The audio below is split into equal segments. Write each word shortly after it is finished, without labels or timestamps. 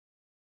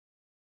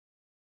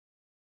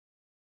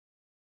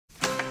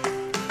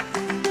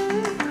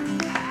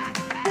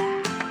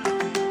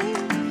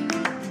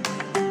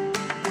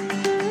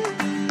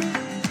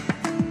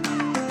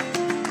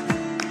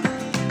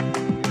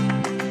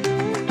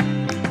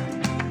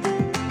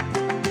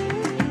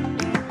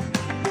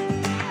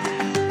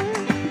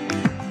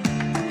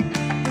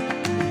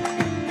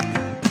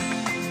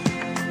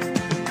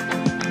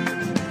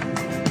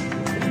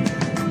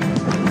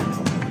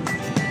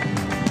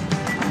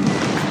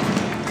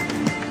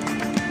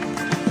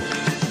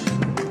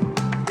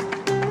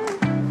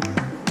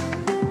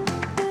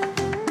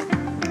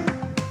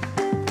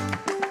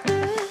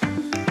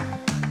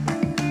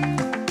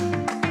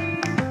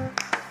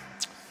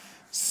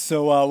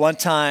One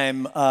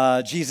time,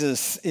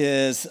 Jesus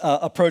is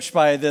approached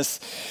by this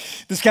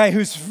guy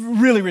who's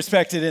really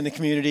respected in the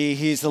community.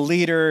 He's a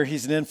leader,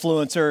 he's an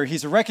influencer,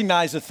 he's a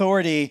recognized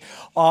authority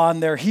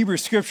on their Hebrew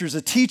scriptures,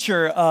 a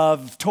teacher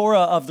of Torah,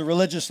 of the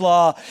religious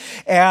law.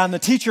 And the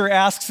teacher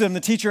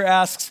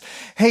asks,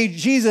 hey,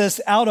 Jesus,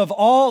 out of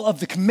all of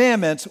the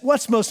commandments,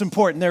 what's most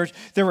important?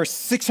 There were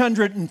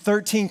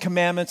 613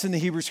 commandments in the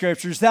Hebrew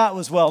scriptures. That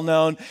was well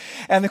known.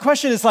 And the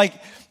question is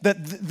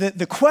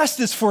the quest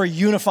is for a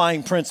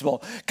unifying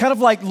principle, kind of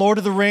like Lord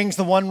of the Rings,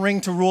 the one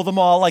ring to rule them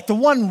all, like the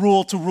one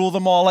rule to rule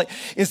them all.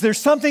 Is there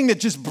something that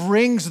just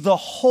brings the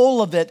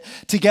whole of it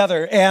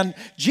together? And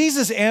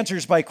Jesus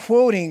answers by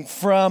quoting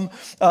from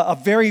a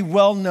very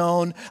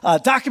well-known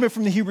document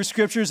from the Hebrew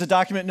Scriptures, a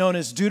document known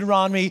as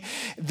Deuteronomy.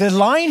 The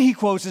line he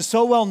quotes is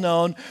so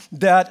well-known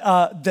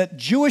that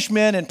Jewish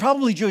men and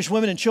probably Jewish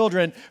women and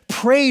children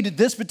prayed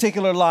this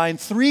particular line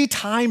 3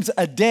 times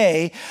a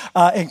day,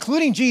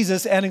 including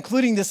Jesus and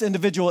including this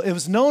individual. It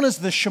was known as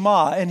the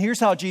Shema, and here's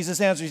how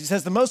Jesus answers. He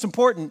says, the most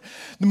important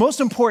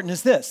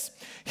is this: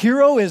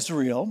 Hear, O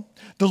Israel,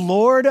 the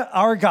Lord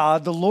our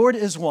God, the Lord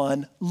is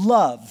one.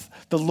 Love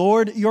the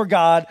Lord your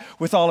God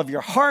with all of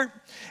your heart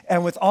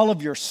and with all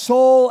of your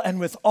soul and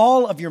with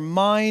all of your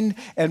mind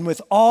and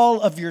with all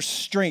of your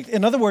strength.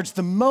 In other words,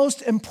 the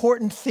most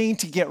important thing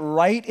to get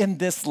right in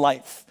this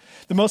life,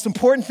 the most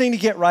important thing to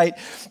get right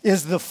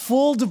is the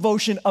full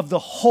devotion of the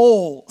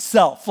whole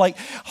self, like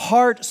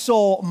heart,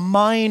 soul,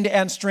 mind,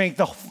 and strength,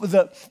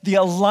 the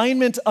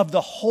alignment of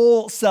the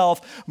whole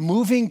self,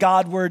 moving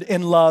Godward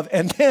in love.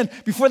 And then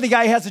before the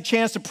guy has a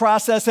chance to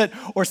process it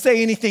or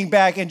say anything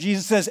back, and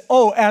Jesus says,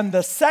 oh, and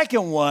the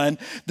second one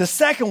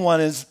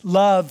is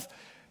love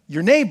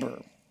your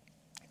neighbor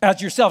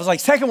as yourself. It's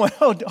like, second one,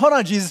 hold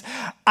on, Jesus,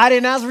 I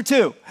didn't ask for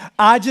 2.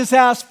 I just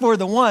asked for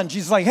the 1.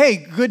 Jesus is like, hey,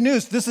 good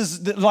news. This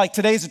is like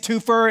today's a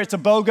twofer. It's a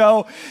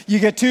BOGO. You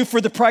get 2 for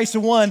the price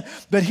of 1.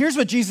 But here's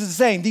what Jesus is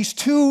saying. These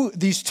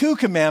two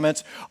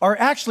commandments are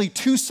actually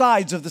 2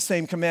 sides of the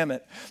same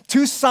commandment.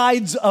 2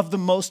 sides of the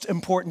most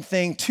important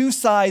thing, 2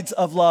 sides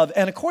of love.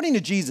 And according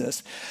to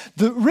Jesus,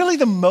 really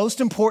the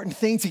most important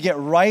thing to get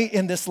right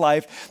in this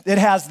life, it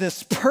has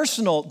this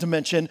personal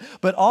dimension,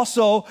 but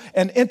also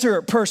an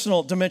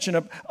interpersonal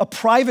dimension, a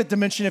private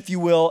dimension, if you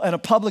will, and a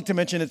public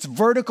dimension. It's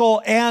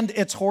vertical and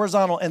it's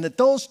horizontal, and that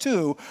those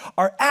 2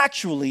 are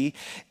actually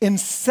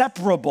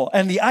inseparable.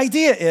 And the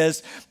idea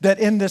is that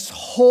in this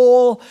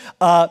whole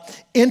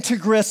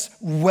integrous,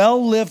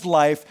 well-lived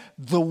life,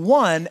 the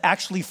one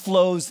actually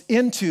flows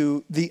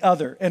into the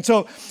other. And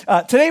so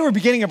today we're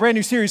beginning a brand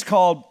new series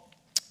called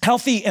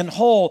Healthy and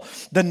Whole,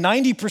 the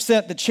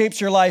 90% that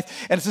shapes your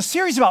life. And it's a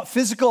series about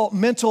physical,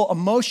 mental,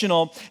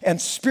 emotional, and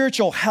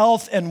spiritual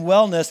health and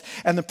wellness.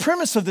 And the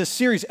premise of this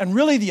series, and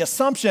really the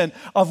assumption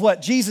of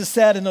what Jesus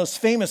said in those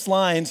famous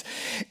lines,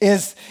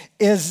 is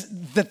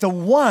that the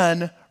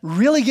one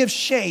really gives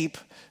shape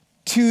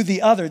to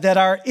the other, that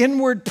our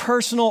inward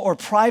personal or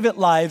private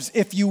lives,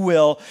 if you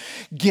will,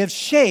 give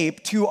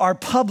shape to our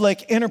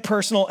public,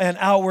 interpersonal, and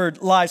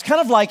outward lives. Kind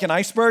of like an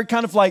iceberg,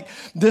 kind of like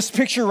this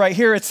picture right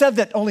here. It said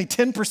that only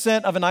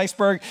 10% of an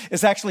iceberg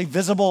is actually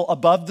visible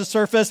above the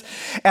surface.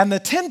 And the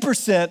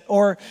 10%,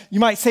 or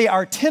you might say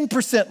our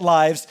 10%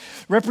 lives,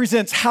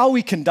 represents how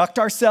we conduct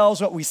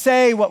ourselves, what we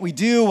say, what we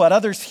do, what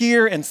others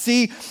hear and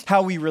see,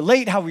 how we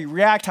relate, how we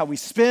react, how we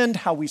spend,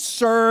 how we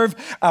serve,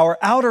 our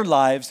outer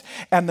lives.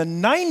 And the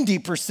 90%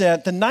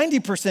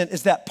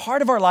 is that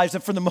part of our lives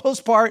that for the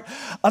most part,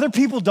 other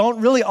people don't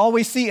really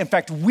always see. In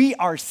fact, we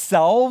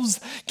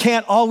ourselves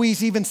can't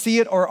always even see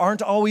it or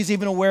aren't always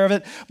even aware of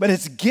it, but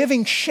it's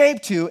giving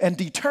shape to and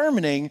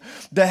determining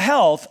the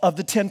health of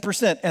the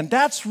 10%. And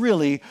that's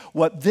really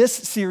what this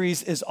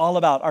series is all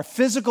about, our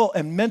physical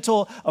and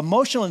mental,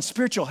 emotional and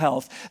spiritual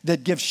health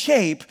that gives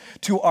shape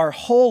to our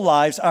whole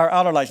lives, our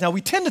outer lives. Now,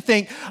 we tend to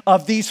think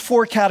of these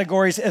 4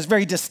 categories as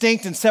very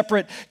distinct and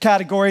separate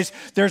categories.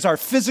 There's our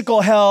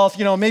physical health.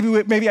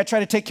 Maybe I try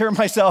to take care of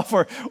myself,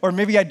 or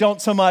maybe I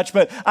don't so much,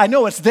 but I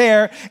know it's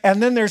there.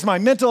 And then there's my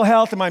mental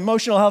health and my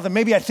emotional health, and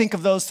maybe I think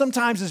of those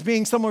sometimes as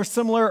being somewhere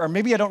similar, or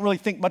maybe I don't really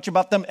think much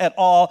about them at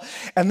all.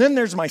 And then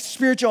there's my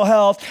spiritual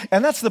health,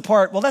 and that's the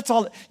part, that's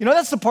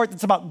the part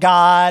that's about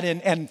God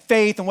and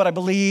faith and what I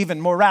believe and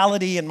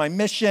morality and my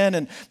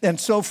mission and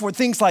so forth,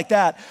 things like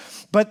that.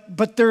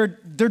 But they're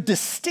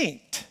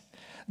distinct.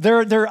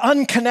 They're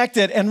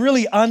unconnected and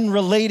really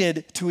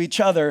unrelated to each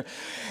other.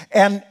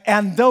 And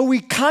though we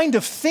kind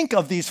of think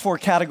of these 4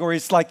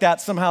 categories like that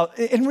somehow,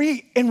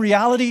 in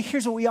reality,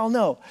 here's what we all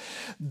know.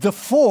 The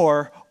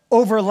 4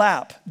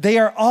 overlap. They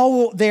are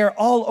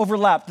all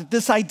overlapped.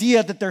 This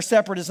idea that they're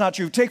separate is not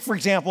true. Take, for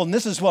example, and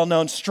this is well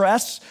known,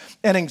 stress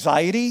and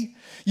anxiety.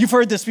 You've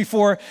heard this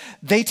before.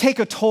 They take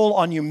a toll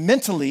on you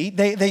mentally.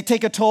 They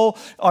take a toll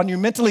on you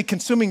mentally,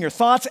 consuming your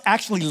thoughts,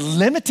 actually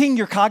limiting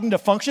your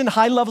cognitive function.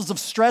 High levels of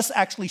stress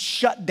actually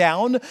shut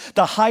down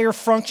the higher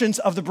functions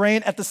of the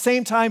brain. At the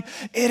same time,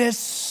 it is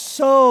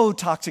so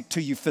toxic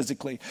to you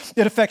physically.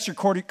 It affects your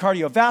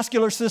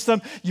cardiovascular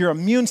system, your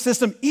immune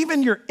system,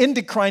 even your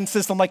endocrine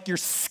system, like your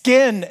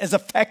skin is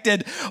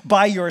affected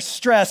by your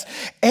stress.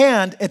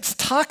 And it's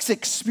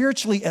toxic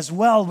spiritually as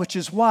well, which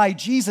is why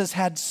Jesus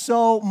had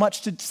so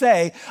much to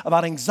say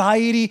about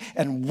anxiety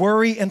and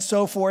worry and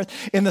so forth.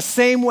 In the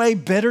same way,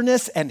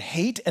 bitterness and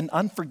hate and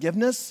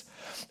unforgiveness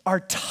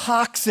are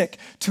toxic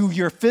to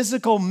your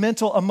physical,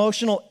 mental,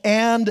 emotional,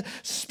 and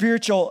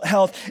spiritual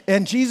health.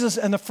 And Jesus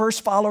and his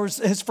first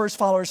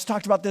followers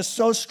talked about this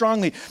so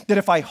strongly that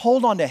if I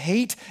hold on to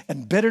hate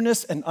and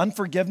bitterness and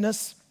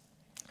unforgiveness,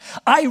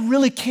 I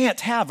really can't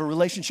have a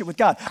relationship with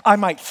God. I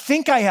might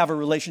think I have a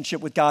relationship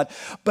with God,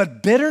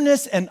 but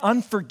bitterness and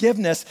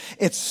unforgiveness,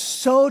 it's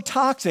so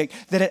toxic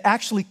that it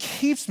actually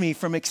keeps me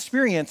from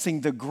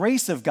experiencing the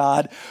grace of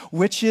God,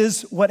 which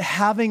is what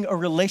having a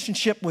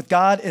relationship with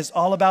God is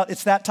all about.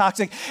 It's that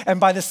toxic. And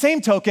by the same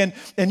token,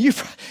 and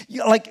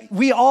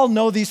we all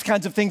know these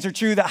kinds of things are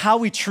true, that how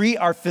we treat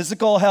our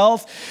physical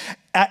health,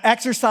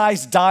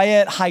 exercise,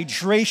 diet,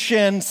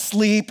 hydration,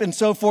 sleep, and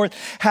so forth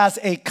has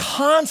a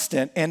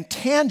constant and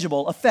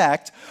tangible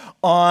effect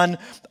on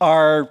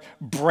our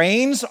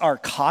brains, our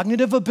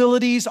cognitive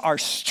abilities, our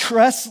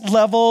stress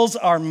levels,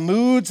 our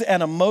moods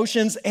and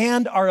emotions,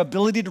 and our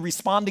ability to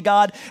respond to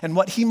God and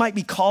what He might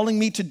be calling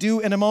me to do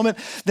in a moment.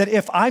 That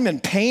if I'm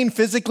in pain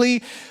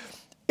physically,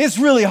 it's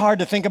really hard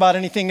to think about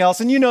anything else.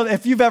 And you know,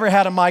 if you've ever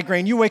had a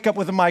migraine, you wake up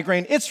with a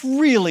migraine, it's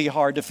really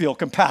hard to feel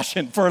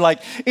compassion for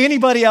like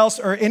anybody else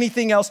or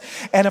anything else.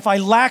 And if I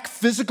lack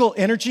physical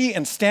energy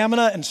and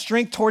stamina and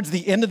strength towards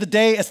the end of the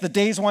day, as the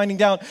day's winding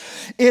down,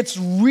 it's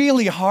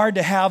really hard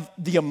to have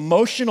the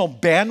emotional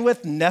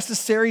bandwidth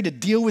necessary to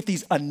deal with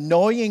these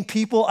annoying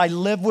people I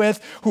live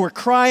with who are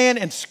crying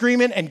and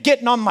screaming and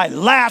getting on my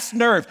last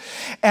nerve.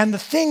 And the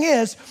thing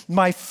is,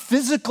 my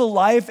physical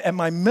life and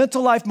my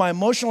mental life, my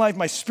emotional life,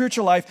 my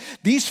spiritual life,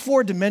 these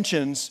four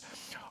dimensions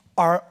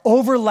are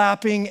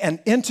overlapping and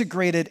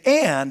integrated,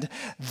 and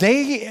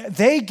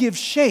they give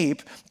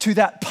shape to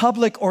that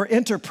public or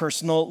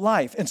interpersonal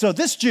life. And so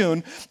this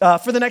June,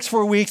 for the next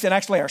 4 weeks, and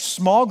actually our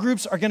small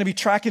groups are going to be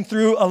tracking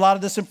through a lot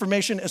of this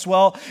information as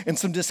well in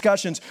some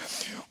discussions.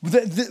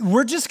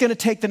 We're just going to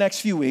take the next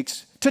few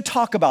weeks to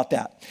talk about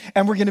that.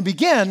 And we're going to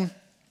begin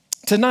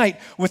tonight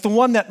with the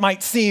one that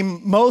might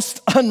seem most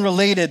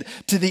unrelated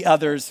to the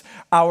others,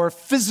 our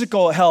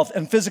physical health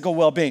and physical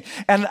well-being.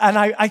 And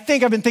I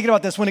think I've been thinking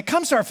about this. When it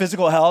comes to our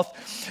physical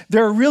health,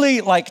 there are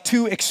really like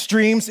two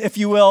extremes, if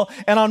you will.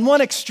 And on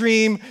one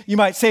extreme, you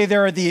might say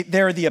there are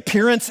the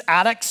appearance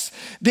addicts.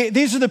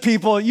 These are the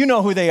people, you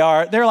know who they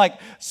are. They're like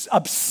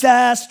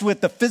obsessed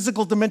with the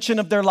physical dimension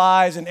of their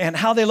lives and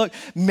how they look.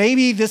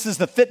 Maybe this is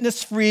the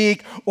fitness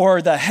freak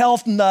or the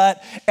health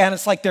nut, and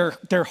it's like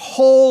their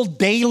whole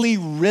daily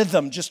rhythm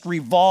just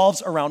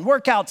revolves around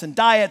workouts and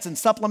diets and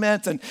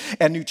supplements and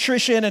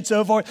nutrition and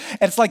so forth.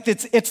 And it's like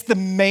it's the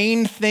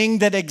main thing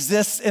that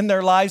exists in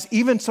their lives,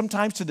 even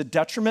sometimes to the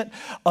detriment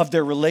of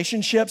their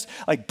relationships,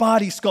 like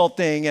body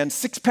sculpting and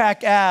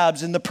six-pack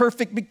abs and the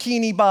perfect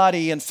bikini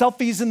body and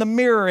selfies in the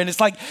mirror. And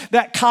it's like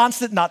that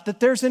constant, not that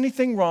there's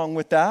anything wrong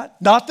with that,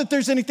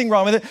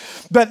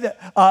 but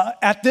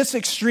at this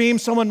extreme,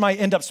 someone might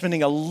end up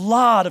spending a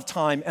lot of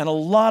time and a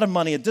lot of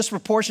money, a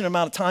disproportionate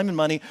amount of time and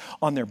money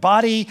on their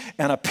body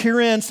and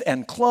appearance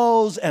and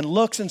clothes and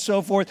looks and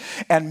so forth.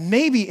 And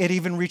maybe it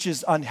even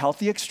reaches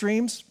unhealthy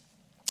extremes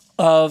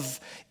of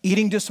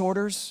eating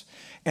disorders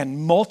and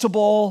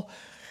multiple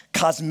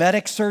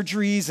cosmetic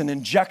surgeries and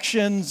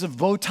injections of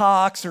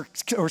Botox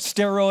or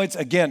steroids.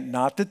 Again,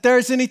 not that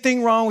there's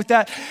anything wrong with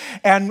that.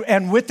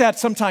 And with that,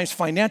 sometimes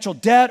financial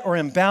debt or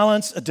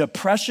imbalance, a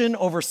depression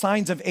over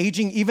signs of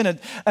aging, even an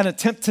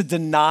attempt to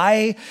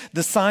deny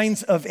the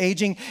signs of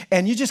aging.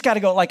 And you just got to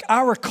go, like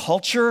our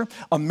culture,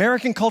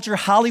 American culture,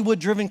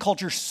 Hollywood-driven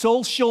culture,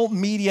 social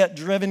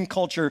media-driven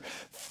culture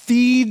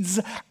feeds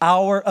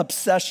our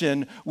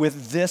obsession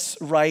with this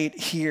right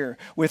here,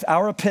 with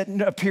our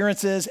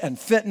appearances and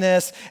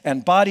fitness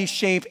and body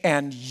shape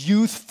and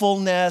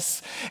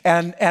youthfulness.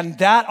 And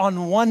that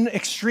on one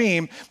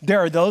extreme, there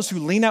are those who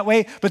lean that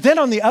way. But then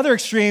on the other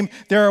extreme,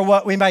 there are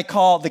what we might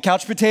call the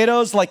couch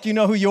potatoes, like you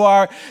know who you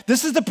are.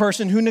 This is the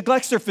person who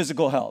neglects their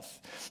physical health.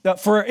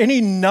 For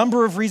any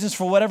number of reasons,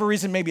 for whatever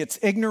reason, maybe it's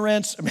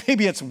ignorance,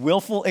 maybe it's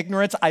willful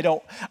ignorance. I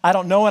don't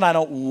know and I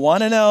don't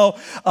want to know.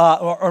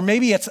 Or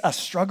maybe it's a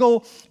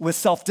struggle with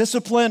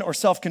self-discipline or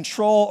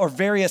self-control or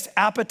various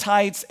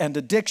appetites and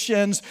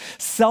addictions,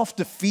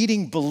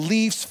 self-defeating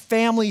beliefs,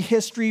 family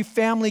history,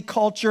 family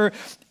culture,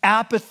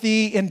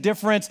 apathy,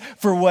 indifference.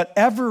 For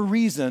whatever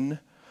reason,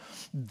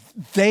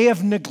 they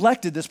have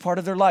neglected this part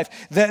of their life.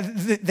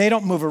 They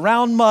don't move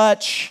around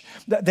much.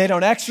 They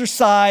don't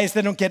exercise.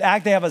 They don't get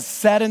active. They have a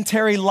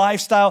sedentary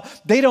lifestyle.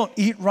 They don't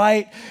eat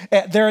right.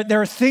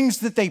 There are things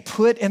that they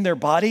put in their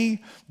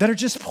body that are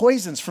just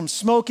poisons, from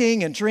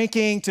smoking and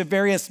drinking to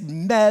various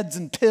meds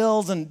and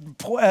pills and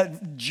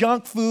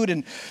junk food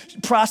and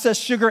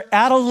processed sugar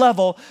at a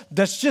level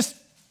that's just,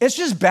 it's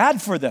just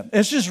bad for them.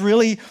 It's just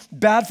really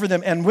bad for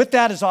them. And with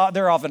that is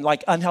they're often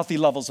like unhealthy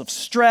levels of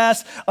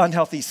stress,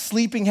 unhealthy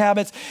sleeping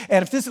habits.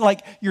 And if this is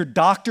like your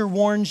doctor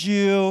warns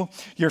you,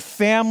 your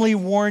family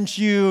warns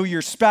you,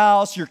 your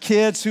spouse, your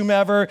kids,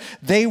 whomever,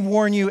 they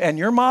warn you. And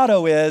your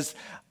motto is,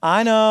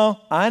 I know,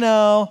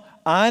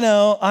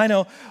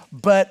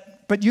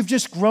 but you've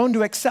just grown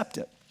to accept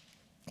it.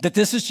 That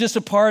this is just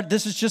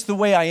this is just the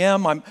way I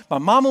am. My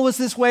mama was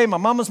this way, my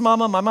mama's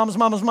mama, my mama's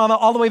mama's mama,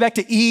 all the way back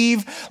to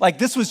Eve. Like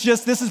this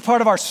is part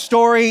of our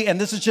story, and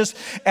this is just,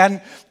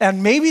 and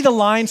maybe the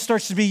line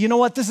starts to be, you know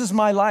what, this is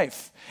my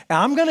life. And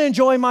I'm gonna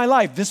enjoy my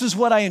life. This is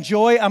what I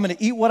enjoy. I'm gonna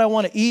eat what I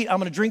wanna eat. I'm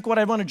gonna drink what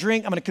I wanna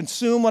drink. I'm gonna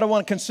consume what I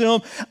wanna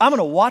consume. I'm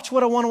gonna watch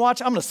what I wanna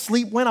watch. I'm gonna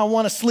sleep when I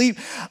wanna sleep.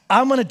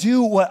 I'm gonna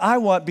do what I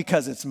want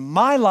because it's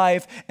my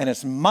life and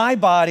it's my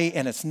body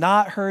and it's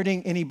not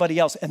hurting anybody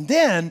else. And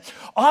then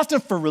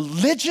often for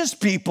religious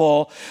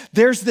people,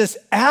 there's this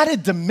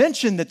added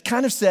dimension that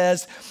kind of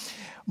says,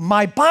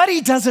 my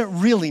body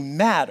doesn't really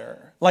matter.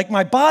 Like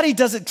my body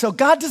doesn't, so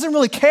God doesn't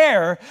really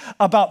care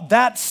about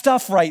that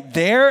stuff right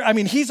there. I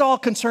mean, he's all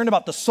concerned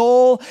about the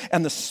soul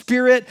and the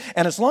spirit.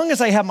 And as long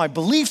as I have my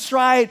beliefs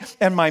right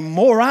and my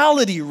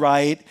morality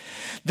right,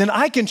 then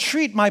I can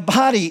treat my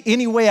body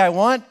any way I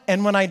want.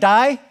 And when I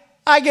die,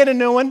 I get a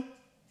new one.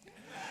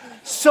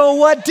 So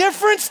what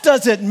difference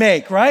does it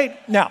make, right?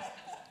 Now,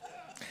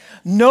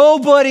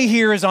 nobody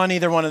here is on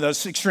either one of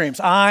those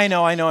extremes. I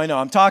know.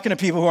 I'm talking to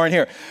people who aren't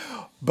here.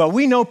 But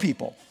we know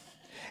people.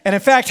 And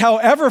in fact,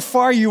 however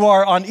far you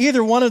are on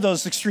either one of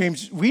those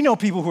extremes, we know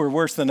people who are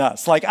worse than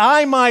us. Like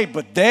I might,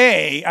 but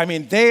they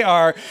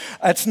are,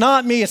 it's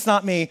not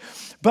me.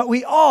 But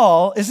we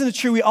all, isn't it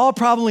true? We all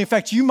probably, in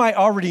fact, you might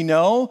already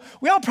know,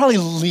 we all probably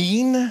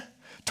lean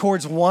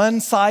towards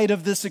one side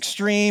of this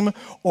extreme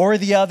or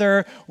the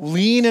other,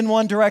 lean in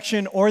one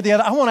direction or the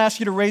other. I want to ask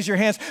you to raise your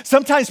hands.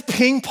 Sometimes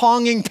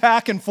ping-ponging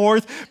back and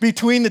forth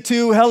between the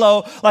two.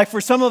 Hello. Like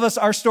for some of us,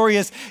 our story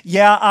is,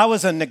 yeah, I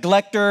was a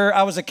neglector.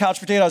 I was a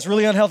couch potato. I was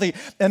really unhealthy.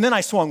 And then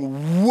I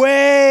swung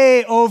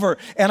way over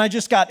and I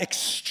just got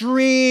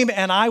extreme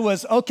and I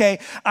was, okay,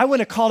 I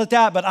wouldn't have called it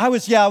that, but I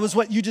was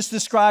what you just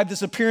described,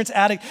 this appearance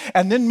addict.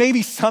 And then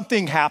maybe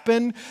something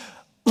happened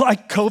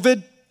like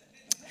COVID.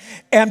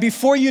 And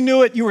before you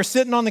knew it, you were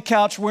sitting on the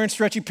couch wearing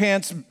stretchy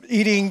pants,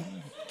 eating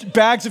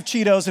bags of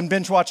Cheetos and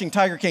binge watching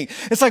Tiger King.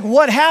 It's like,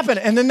 what happened?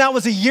 And then that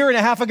was a year and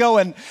a half ago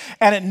and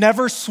it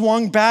never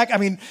swung back. I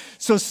mean,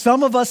 so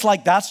some of us,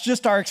 like that's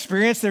just our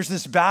experience. There's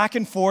this back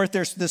and forth.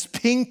 There's this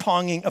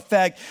ping-ponging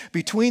effect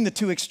between the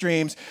two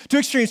extremes.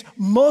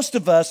 Most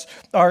of us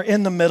are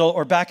in the middle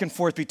or back and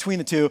forth between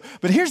the two.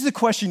 But here's the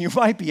question you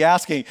might be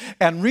asking,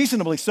 and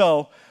reasonably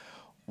so,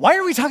 why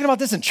are we talking about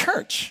this in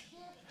church?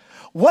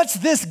 What's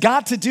this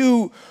got to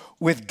do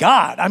with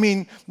God? I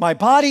mean, my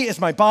body is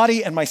my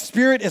body and my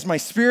spirit is my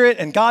spirit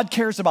and God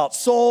cares about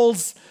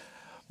souls,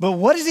 but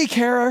what does he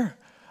care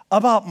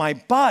about my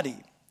body?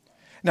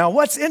 Now,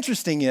 what's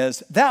interesting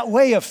is that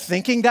way of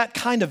thinking, that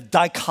kind of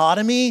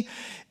dichotomy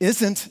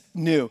isn't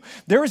new.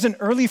 There was an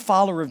early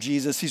follower of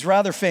Jesus. He's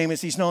rather famous.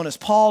 He's known as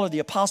Paul or the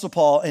Apostle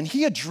Paul, and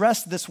he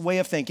addressed this way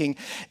of thinking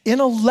in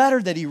a letter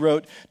that he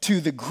wrote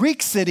to the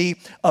Greek city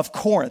of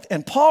Corinth.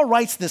 And Paul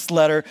writes this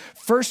letter,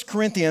 1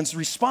 Corinthians,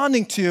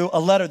 responding to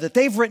a letter that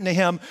they've written to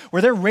him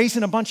where they're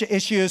raising a bunch of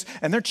issues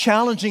and they're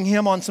challenging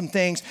him on some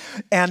things.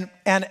 And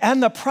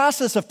the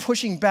process of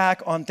pushing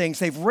back on things,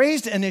 they've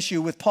raised an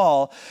issue with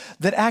Paul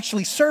that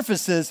actually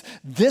surfaces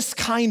this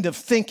kind of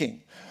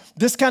thinking.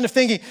 This kind of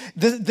thinking,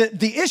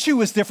 the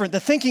issue is different, the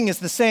thinking is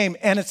the same,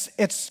 and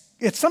it's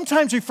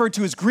sometimes referred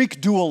to as Greek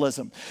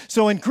dualism.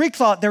 So in Greek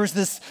thought,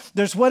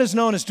 there's what is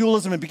known as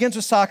dualism. It begins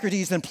with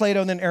Socrates, then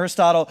Plato, and then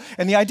Aristotle,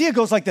 and the idea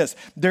goes like this.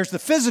 There's the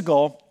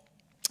physical,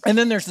 and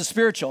then there's the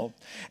spiritual,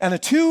 and the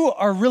two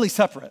are really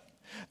separate.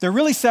 They're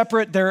really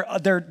separate,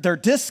 they're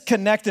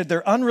disconnected,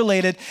 they're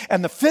unrelated,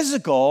 and the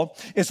physical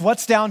is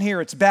what's down here.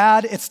 It's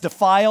bad, it's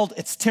defiled,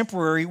 it's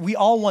temporary. We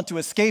all want to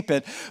escape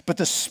it, but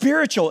the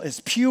spiritual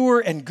is pure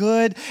and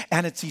good,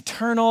 and it's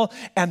eternal,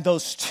 and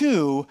those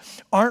two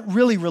aren't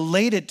really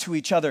related to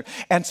each other.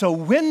 And so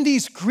when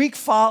these Greek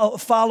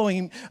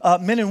following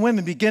men and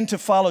women begin to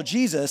follow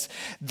Jesus,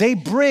 they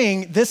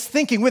bring this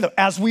thinking with them,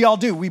 as we all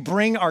do. We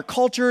bring our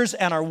cultures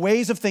and our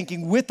ways of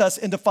thinking with us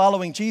into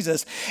following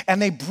Jesus,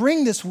 and they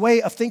bring this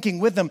way of thinking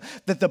with them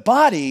that the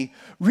body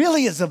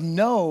really is of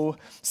no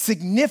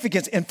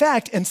significance. In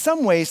fact, in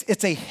some ways,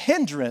 it's a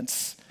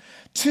hindrance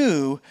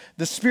to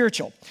the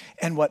spiritual.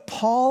 And what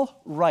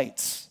Paul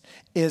writes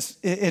is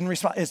in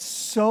response is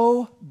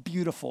so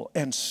beautiful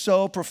and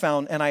so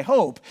profound, and I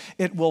hope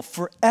it will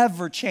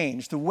forever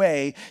change the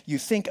way you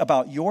think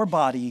about your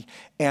body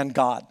and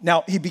God.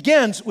 Now, he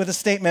begins with a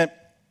statement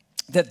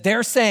that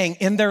they're saying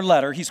in their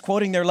letter, he's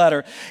quoting their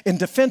letter in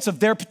defense of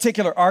their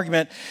particular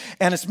argument.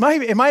 And it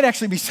might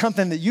actually be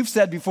something that you've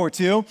said before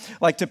too,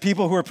 like to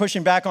people who are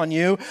pushing back on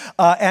you.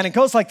 And it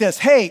goes like this: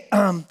 hey,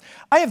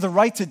 I have the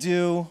right to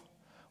do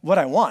what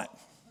I want.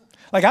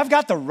 Like, I've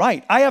got the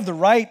right. I have the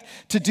right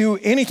to do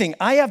anything.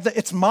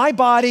 It's my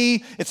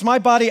body.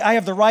 I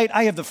have the right.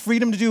 I have the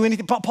freedom to do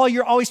anything. Paul,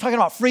 you're always talking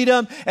about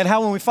freedom and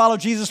how when we follow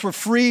Jesus, we're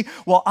free.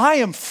 Well, I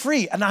am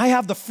free and I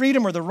have the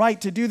freedom or the right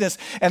to do this.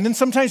 And then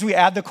sometimes we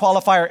add the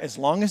qualifier, as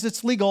long as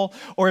it's legal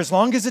or as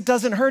long as it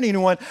doesn't hurt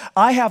anyone,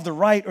 I have the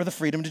right or the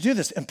freedom to do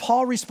this. And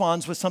Paul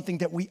responds with something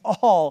that we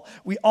all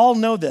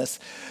know this.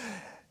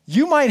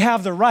 You might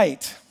have the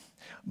right,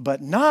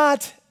 but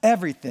not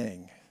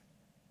everything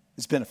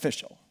is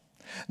beneficial.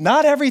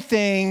 Not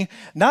everything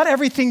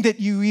that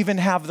you even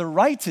have the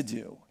right to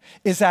do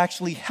is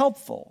actually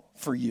helpful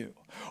for you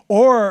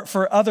or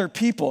for other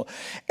people.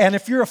 And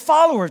if you're a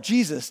follower of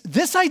Jesus,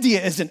 this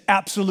idea isn't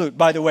absolute,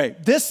 by the way.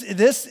 This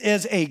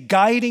is a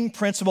guiding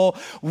principle.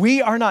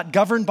 We are not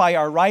governed by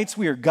our rights.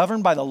 We are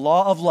governed by the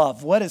law of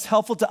love. What is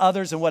helpful to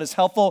others and what is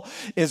helpful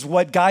is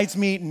what guides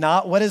me,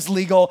 not what is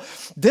legal.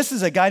 This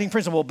is a guiding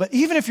principle. But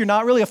even if you're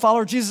not really a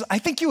follower of Jesus, I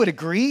think you would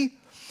agree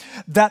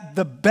that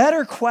the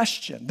better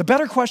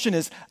question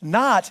is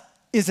not,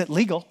 is it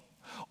legal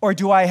or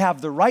do I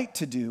have the right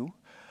to do,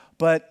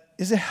 but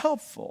is it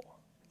helpful?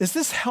 Is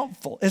this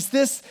helpful? Is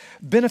this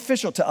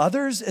beneficial to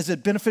others? Is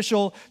it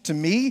beneficial to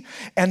me?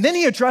 And then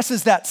he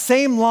addresses that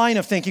same line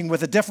of thinking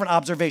with a different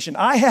observation.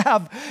 I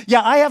have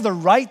the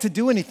right to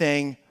do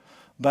anything,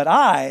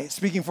 but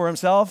speaking for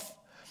himself,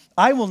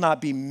 I will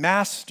not be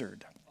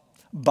mastered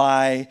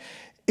by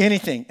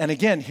anything. And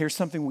again, here's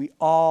something we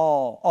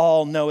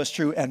all know is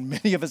true, and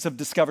many of us have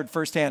discovered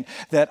firsthand,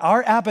 that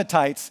our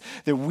appetites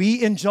that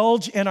we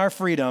indulge in our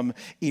freedom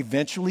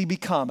eventually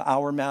become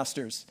our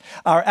masters.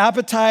 Our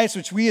appetites,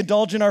 which we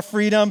indulge in our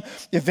freedom,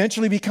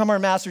 eventually become our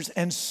masters.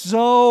 And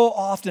so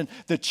often,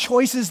 the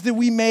choices that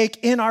we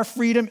make in our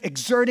freedom,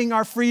 exerting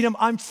our freedom,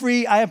 I'm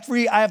free, I am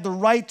free, I have the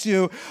right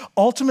to,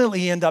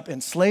 ultimately end up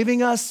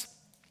enslaving us,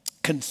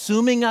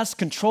 consuming us,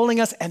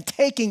 controlling us, and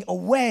taking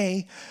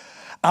away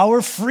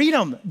our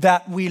freedom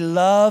that we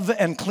love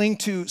and cling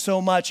to so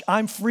much.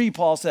 I'm free,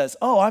 Paul says.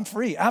 Oh, I'm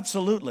free,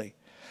 absolutely.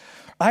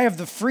 I have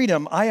the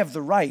freedom, I have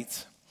the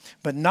right,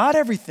 but not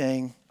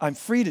everything I'm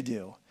free to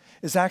do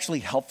is actually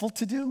helpful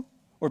to do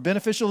or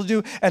beneficial to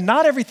do, and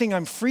not everything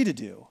I'm free to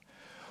do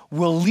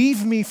will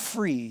leave me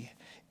free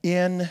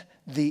in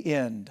the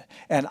end,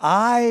 and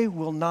I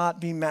will not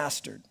be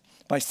mastered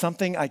by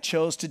something I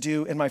chose to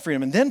do in my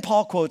freedom. And then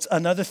Paul quotes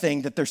another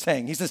thing that they're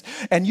saying. He says,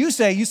 and you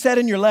said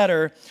in your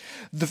letter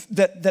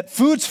that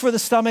food's for the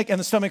stomach and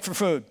the stomach for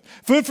food.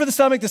 Food for the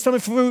stomach for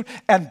food,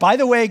 and by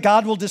the way,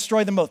 God will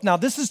destroy them both. Now,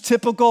 this is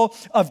typical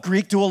of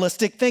Greek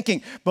dualistic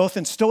thinking, both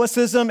in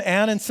Stoicism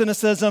and in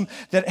Cynicism,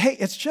 that, hey,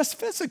 it's just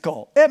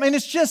physical. I mean,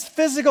 it's just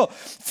physical.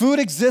 Food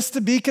exists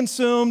to be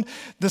consumed.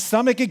 The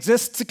stomach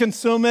exists to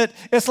consume it.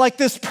 It's like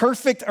this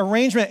perfect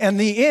arrangement. And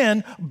in the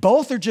end,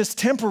 both are just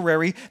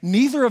temporary.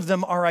 Neither of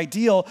them are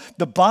ideal.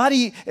 The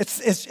body,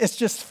 it's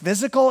just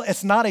physical.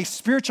 It's not a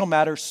spiritual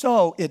matter,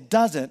 so it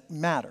doesn't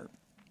matter.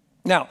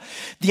 Now,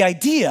 the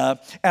idea,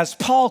 as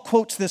Paul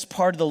quotes this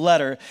part of the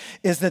letter,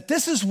 is that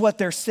this is what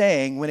they're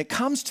saying when it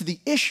comes to the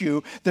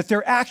issue that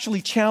they're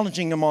actually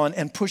challenging them on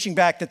and pushing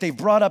back, that they've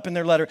brought up in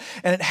their letter.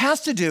 And it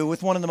has to do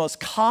with one of the most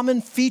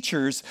common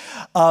features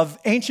of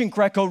ancient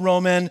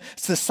Greco-Roman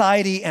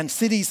society and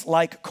cities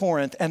like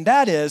Corinth, and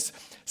that is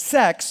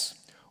sex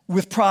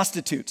with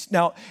prostitutes.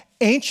 Now,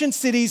 ancient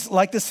cities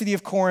like the city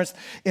of Corinth,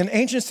 in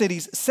ancient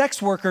cities,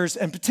 sex workers,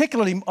 and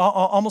particularly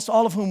almost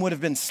all of whom would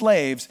have been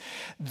slaves,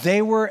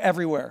 they were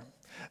everywhere.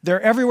 They're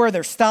everywhere.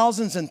 There's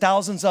thousands and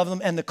thousands of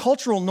them. And the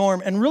cultural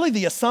norm, and really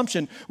the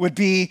assumption would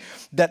be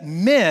that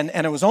men,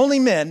 and it was only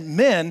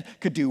men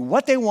could do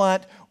what they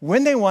want,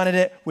 when they wanted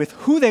it, with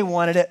who they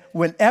wanted it,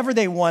 whenever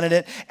they wanted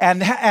it.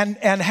 And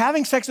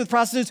having sex with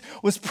prostitutes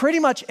was pretty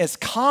much as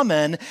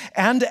common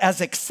and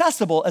as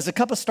accessible as a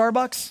cup of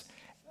Starbucks,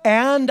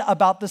 and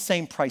about the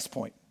same price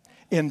point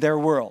in their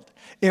world.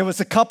 It was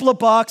a couple of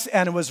bucks,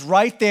 and it was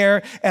right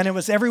there, and it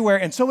was everywhere.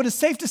 And so it is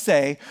safe to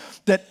say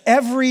that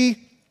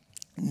every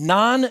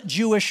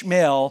non-Jewish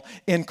male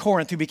in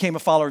Corinth who became a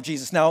follower of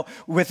Jesus. Now,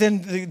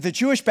 within the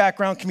Jewish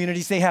background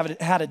communities, they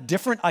had a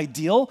different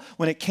ideal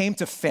when it came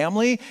to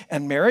family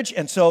and marriage,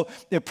 and so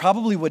it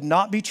probably would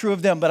not be true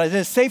of them. But it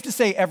is safe to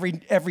say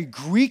every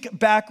Greek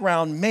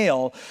background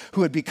male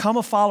who had become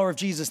a follower of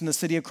Jesus in the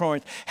city of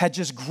Corinth had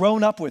just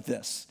grown up with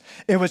this.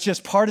 It was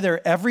just part of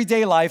their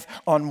everyday life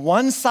on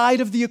one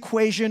side of the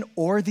equation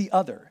or the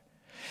other.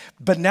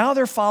 But now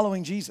they're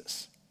following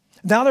Jesus.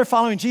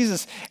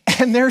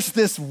 And there's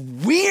this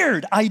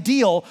weird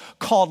ideal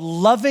called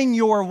loving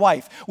your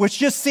wife, which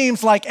just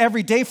seems like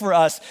every day for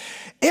us.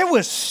 It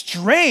was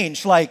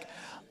strange, like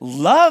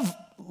love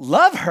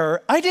love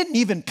her. I didn't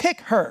even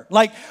pick her.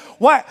 Like,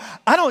 why?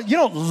 You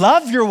don't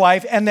love your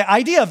wife, and the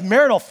idea of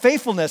marital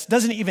faithfulness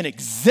doesn't even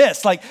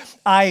exist. Like,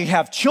 I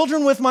have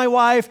children with my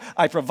wife,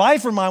 I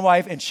provide for my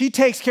wife, and she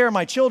takes care of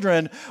my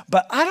children,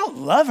 but I don't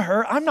love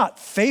her. I'm not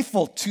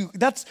faithful to,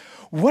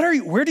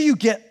 where do you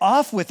get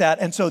off with that?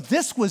 And so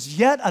this was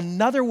yet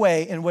another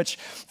way in which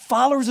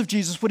followers of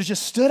Jesus would have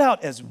just stood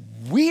out as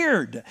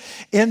weird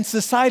in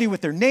society with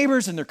their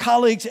neighbors and their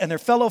colleagues and their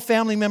fellow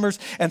family members.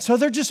 And so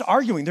they're just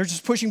arguing. They're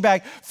just pushing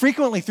back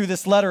frequently through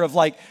this letter of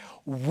like,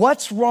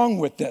 what's wrong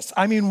with this?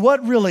 I mean,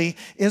 what really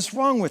is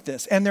wrong with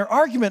this? And their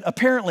argument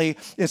apparently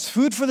is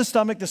food for the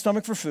stomach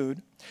for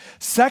food,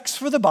 sex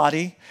for the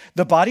body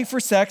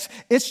for sex.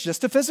 It's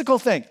just a physical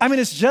thing. I mean,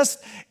 it's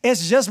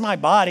just my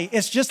body.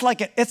 It's just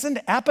like it's an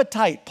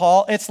appetite,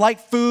 Paul. It's like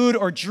food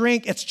or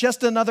drink. It's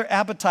just another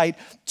appetite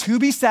to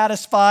be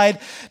satisfied,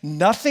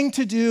 nothing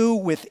to do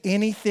with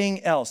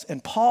anything else.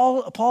 And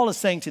Paul is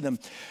saying to them,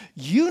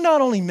 you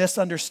not only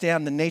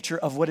misunderstand the nature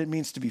of what it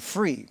means to be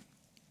free,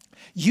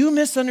 you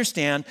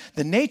misunderstand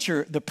the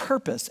nature, the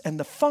purpose, and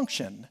the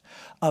function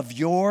of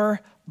your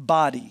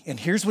body. And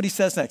here's what he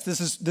says next.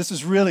 This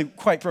is really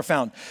quite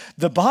profound.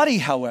 The body,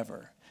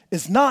 however,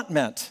 is not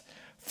meant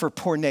for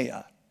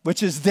porneia,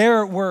 which is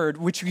their word,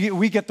 which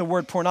we get the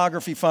word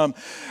pornography from,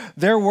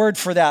 their word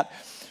for that,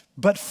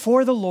 but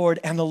for the Lord,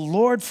 and the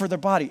Lord for the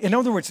body. In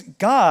other words,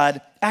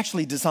 God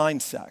actually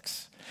designed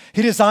sex.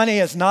 He designed it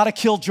as not a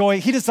killjoy.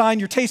 He designed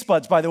your taste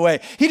buds, by the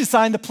way. He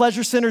designed the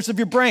pleasure centers of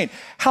your brain.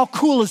 How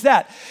cool is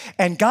that?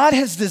 And God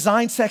has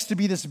designed sex to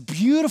be this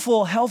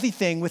beautiful, healthy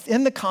thing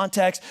within the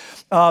context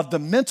of the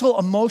mental,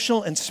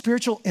 emotional, and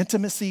spiritual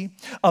intimacy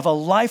of a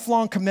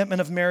lifelong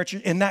commitment of marriage.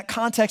 In that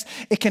context,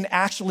 it can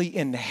actually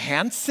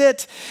enhance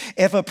it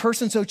if a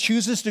person so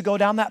chooses to go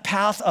down that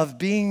path of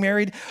being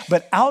married.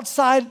 But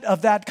outside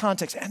of that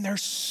context, and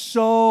there's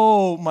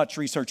so much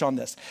research on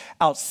this,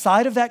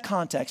 outside of that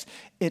context,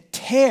 it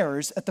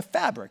tears at the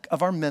fabric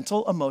of our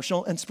mental,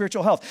 emotional, and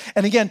spiritual health.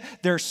 And again,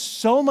 there's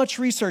so much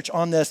research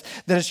on this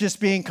that is just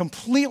being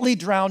completely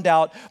drowned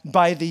out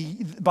by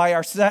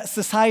our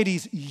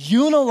society's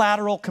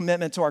unilateral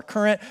commitment to our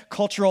current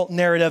cultural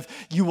narrative.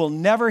 You will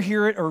never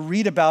hear it or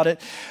read about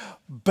it.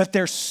 But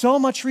there's so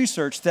much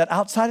research that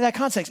outside of that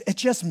context, it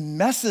just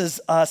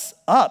messes us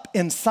up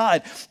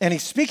inside. And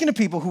he's speaking to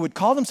people who would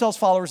call themselves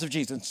followers of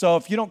Jesus. So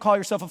if you don't call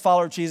yourself a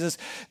follower of Jesus,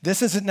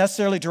 this isn't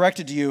necessarily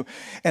directed to you.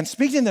 And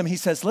speaking to them, he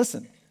says,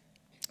 listen,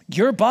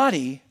 your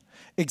body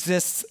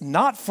exists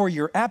not for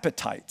your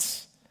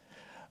appetites,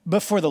 but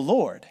for the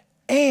Lord,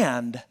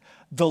 and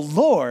the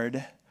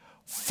Lord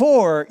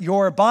for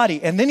your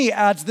body. And then he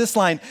adds this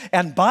line,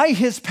 and by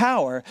his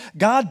power,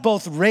 God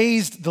both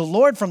raised the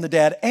Lord from the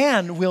dead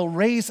and will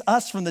raise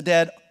us from the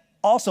dead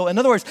also. In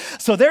other words,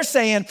 so they're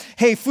saying,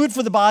 hey, food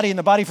for the body and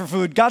the body for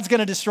food, God's going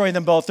to destroy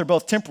them both. They're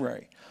both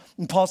temporary.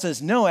 And Paul says,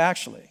 no,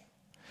 actually,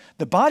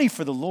 the body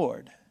for the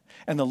Lord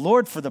and the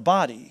Lord for the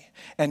body.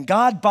 And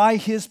God by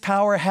his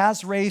power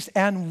has raised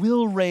and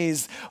will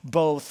raise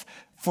both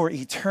for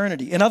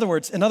eternity. In other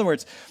words,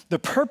 the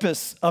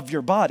purpose of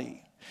your body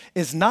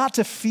is not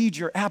to feed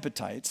your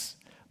appetites,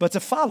 but to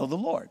follow the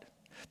Lord.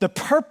 The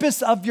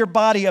purpose of your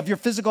body, of your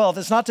physical health,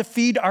 is not to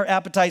feed our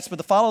appetites, but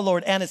to follow the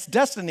Lord. And its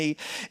destiny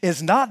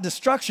is not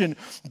destruction,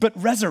 but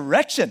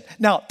resurrection.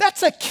 Now,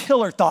 that's a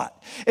killer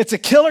thought. It's a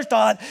killer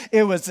thought.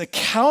 It was a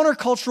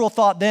countercultural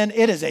thought then.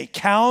 It is a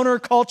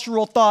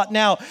countercultural thought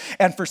now.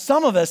 And for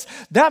some of us,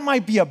 that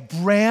might be a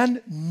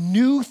brand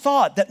new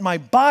thought, that my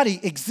body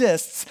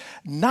exists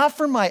not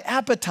for my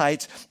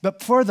appetites,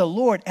 but for the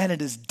Lord. And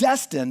it is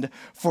destined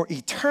for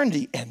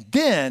eternity. And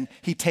then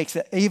he takes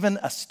it even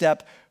a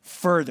step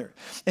further.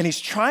 And he's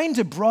trying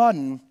to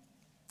broaden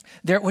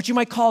what you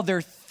might call their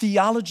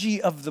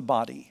theology of the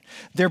body,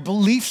 their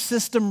belief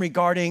system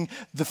regarding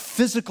the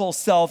physical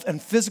self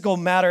and physical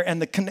matter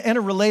and the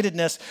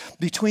interrelatedness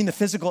between the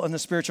physical and the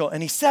spiritual.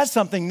 And he says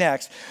something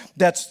next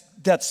that's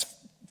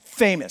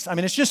famous. I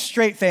mean, it's just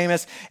straight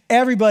famous.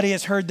 Everybody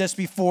has heard this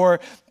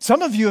before.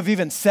 Some of you have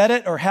even said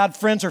it or had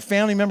friends or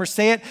family members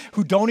say it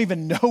who don't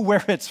even know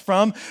where it's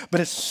from,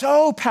 but it's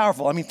so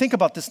powerful. I mean, think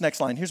about this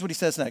next line. Here's what he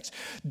says next.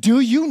 Do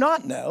you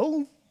not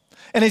know?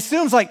 And it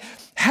assumes like,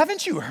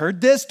 haven't you heard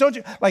this? Don't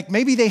you? Like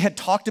maybe they had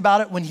talked about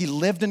it when he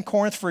lived in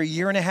Corinth for a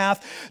year and a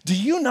half. Do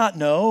you not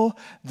know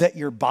that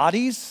your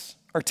bodies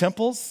are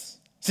temples?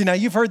 See, now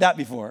you've heard that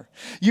before.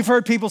 You've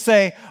heard people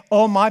say,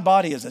 oh, my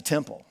body is a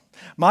temple.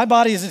 My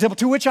body is a temple,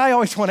 to which I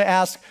always want to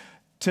ask,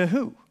 to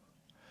who?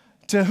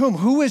 To whom?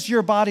 Who is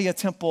your body a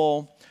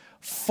temple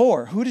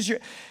for?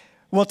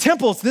 Well,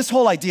 temples, this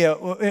whole idea,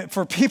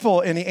 for people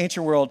in the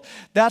ancient world,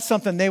 that's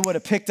something they would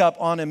have picked up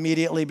on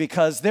immediately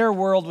because their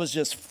world was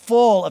just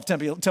full of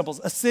temples.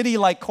 A city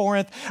like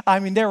Corinth, I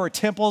mean, there were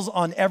temples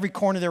on every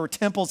corner. There were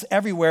temples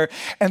everywhere.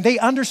 And they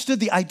understood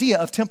the idea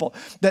of temple,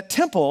 that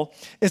temple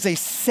is a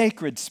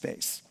sacred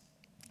space.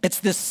 It's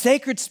this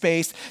sacred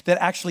space that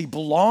actually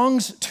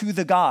belongs to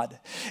the God.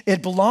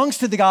 It belongs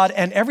to the God,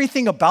 and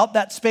everything about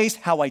that space,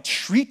 how I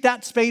treat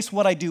that space,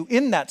 what I do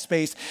in that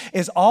space,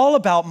 is all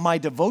about my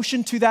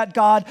devotion to that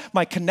God,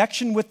 my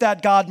connection with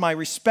that God, my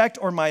respect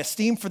or my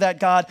esteem for that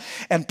God.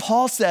 And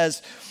Paul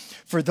says,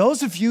 for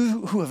those of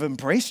you who have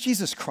embraced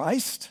Jesus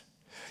Christ,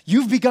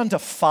 you've begun to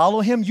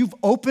follow him. You've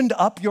opened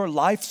up your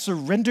life,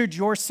 surrendered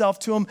yourself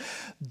to him.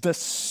 The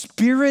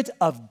Spirit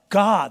of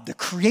God, the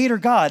Creator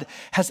God,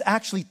 has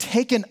actually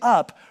taken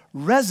up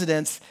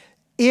residence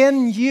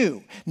in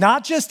you.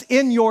 Not just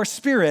in your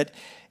spirit,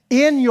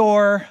 in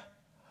your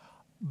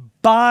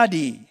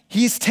body.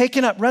 He's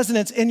taken up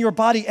residence in your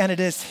body, and it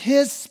is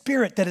his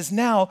Spirit that is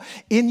now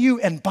in you.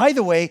 And by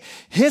the way,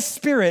 his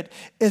Spirit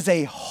is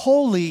a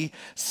Holy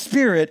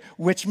Spirit,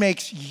 which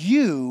makes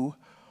you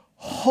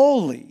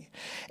holy.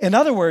 In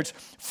other words,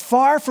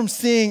 far from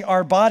seeing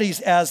our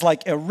bodies as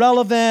like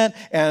irrelevant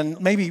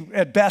and maybe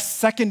at best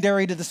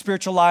secondary to the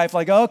spiritual life,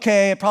 like,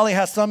 okay, it probably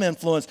has some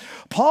influence.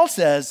 Paul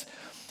says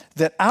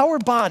that our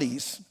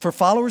bodies, for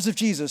followers of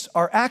Jesus,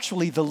 are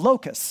actually the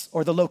locus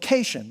or the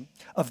location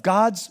of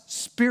God's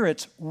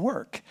Spirit's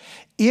work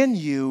in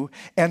you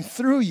and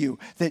through you,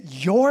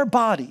 that your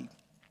body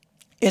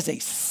is a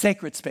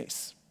sacred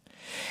space.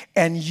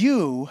 And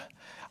you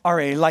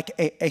are like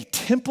a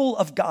temple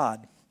of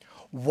God,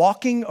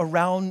 walking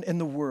around in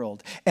the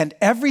world, and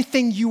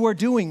everything you are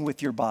doing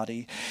with your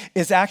body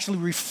is actually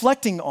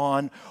reflecting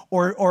on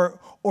or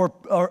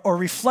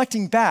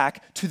reflecting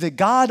back to the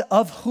God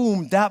of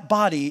whom that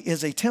body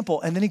is a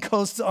temple. And then he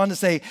goes on to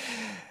say,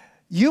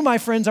 you, my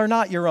friends, are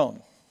not your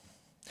own.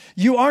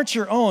 You aren't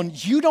your own.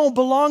 You don't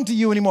belong to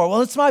you anymore.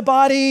 Well, it's my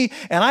body,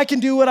 and I can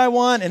do what I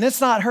want, and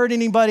it's not hurt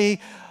anybody.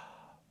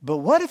 But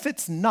what if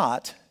it's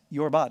not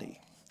your body?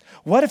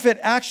 What if it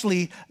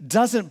actually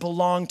doesn't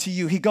belong to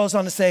you? He goes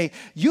on to say,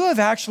 you have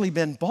actually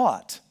been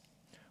bought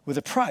with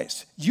a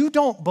price. You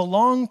don't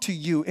belong to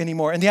you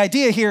anymore. And the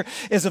idea here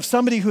is of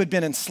somebody who had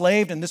been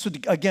enslaved, and this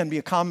would, again, be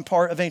a common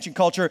part of ancient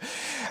culture,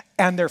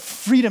 and their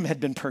freedom had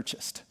been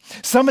purchased.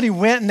 Somebody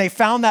went and they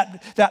found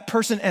that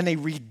person and they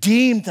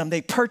redeemed them.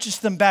 They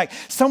purchased them back.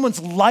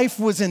 Someone's life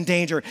was in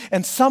danger,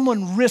 and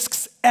someone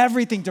risks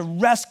everything to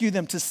rescue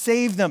them, to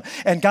save them.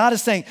 And God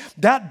is saying,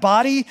 that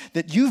body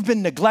that you've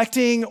been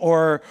neglecting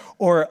or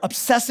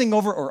obsessing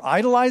over or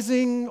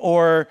idolizing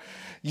or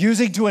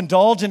using to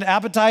indulge an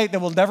appetite that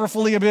will never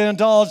fully be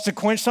indulged, to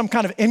quench some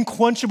kind of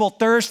inquenchable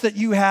thirst that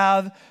you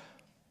have,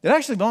 it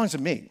actually belongs to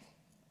me.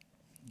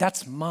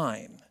 That's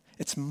mine.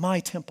 It's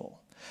my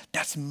temple.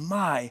 That's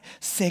my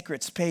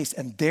sacred space.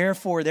 And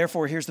therefore,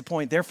 here's the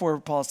point. Therefore,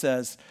 Paul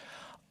says,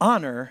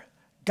 honor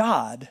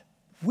God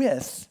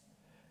with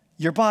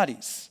your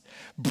bodies.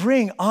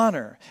 Bring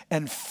honor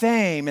and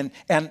fame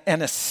and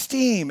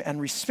esteem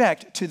and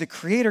respect to the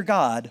Creator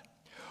God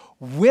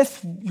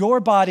with your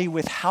body,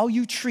 with how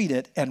you treat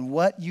it and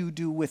what you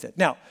do with it.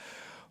 Now,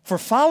 for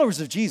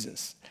followers of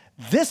Jesus,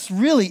 this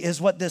really is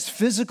what this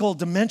physical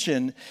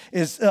dimension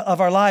is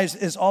of our lives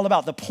is all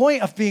about. The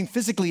point of being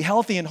physically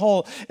healthy and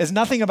whole is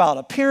nothing about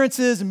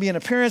appearances and being an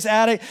appearance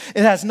addict.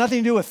 It has nothing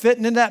to do with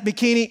fitting in that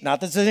bikini.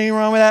 Not that there's anything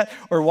wrong with that.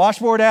 Or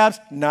washboard abs.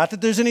 Not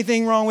that there's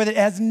anything wrong with it. It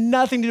has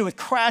nothing to do with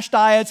crash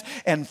diets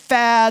and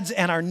fads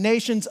and our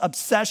nation's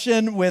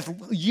obsession with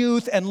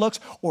youth and looks,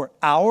 or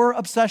our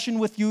obsession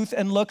with youth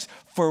and looks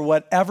for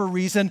whatever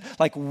reason.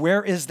 Like,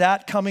 where is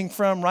that coming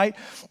from, right?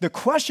 The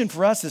question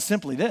for us is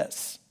simply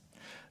this.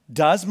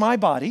 Does my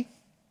body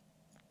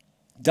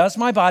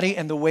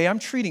and the way I'm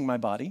treating my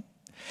body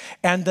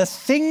and the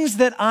things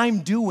that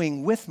I'm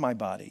doing with my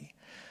body,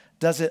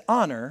 does it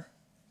honor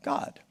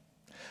God?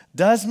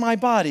 Does my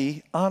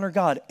body honor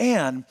God?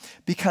 And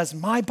because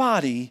my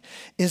body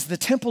is the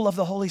temple of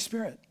the Holy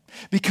Spirit,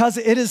 because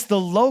it is the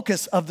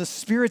locus of the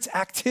Spirit's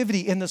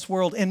activity in this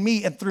world, in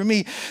me and through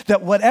me,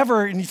 that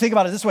whatever, and you think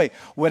about it this way,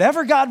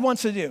 whatever God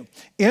wants to do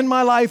in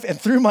my life and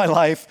through my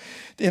life,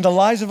 in the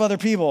lives of other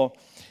people,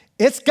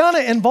 it's gonna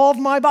involve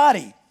my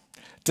body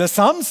to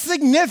some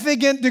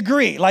significant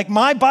degree. Like,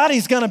 my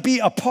body's gonna be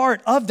a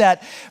part of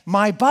that.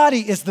 My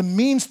body is the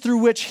means through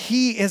which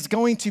he is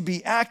going to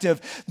be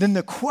active. Then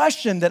the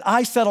question that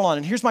I settle on,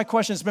 and here's my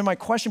question, it's been my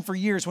question for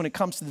years when it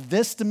comes to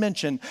this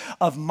dimension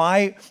of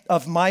my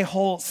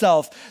whole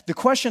self. The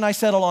question I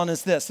settle on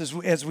is this,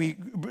 as we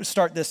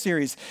start this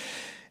series: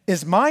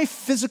 is my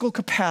physical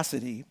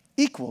capacity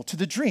equal to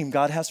the dream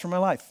God has for my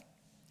life?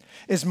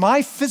 Is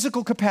my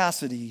physical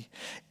capacity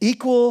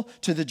equal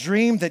to the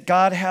dream that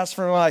God has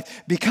for my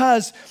life?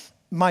 Because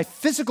my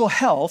physical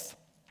health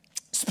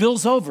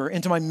spills over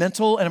into my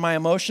mental and my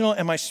emotional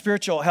and my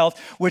spiritual health,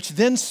 which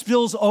then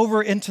spills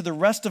over into the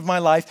rest of my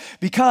life,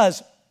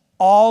 because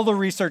all the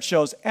research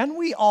shows, and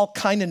we all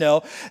kind of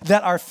know,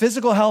 that our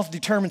physical health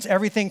determines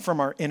everything from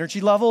our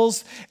energy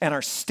levels and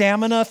our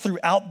stamina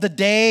throughout the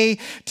day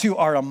to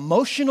our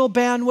emotional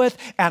bandwidth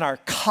and our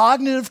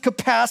cognitive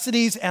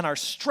capacities and our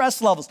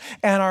stress levels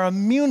and our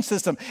immune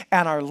system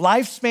and our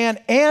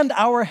lifespan and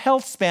our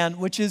health span,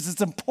 which is as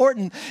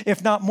important,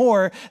 if not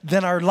more,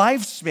 than our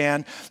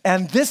lifespan.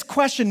 And this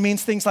question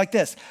means things like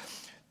this: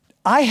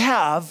 I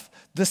have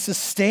the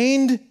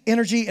sustained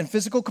energy and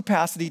physical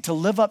capacity to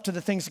live up to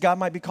the things God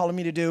might be calling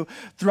me to do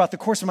throughout the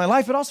course of my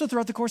life, but also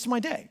throughout the course of my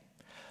day.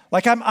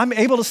 Like I'm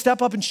able to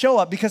step up and show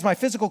up because my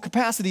physical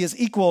capacity is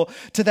equal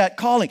to that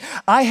calling.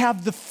 I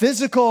have the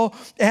physical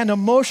and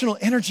emotional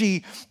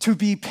energy to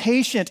be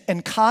patient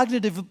and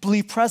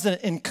cognitively present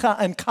in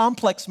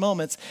complex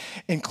moments,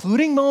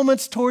 including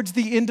moments towards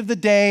the end of the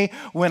day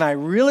when I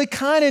really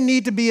kind of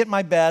need to be at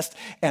my best,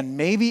 and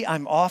maybe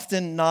I'm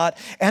often not.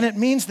 And it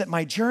means that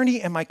my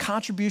journey and my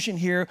contribution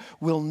here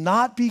will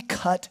not be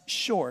cut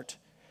short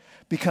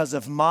because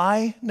of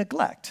my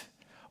neglect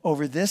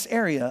over this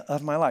area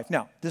of my life.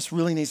 Now, this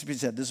really needs to be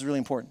said. This is really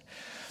important.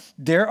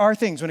 There are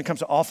things when it comes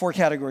to all four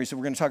categories that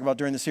we're going to talk about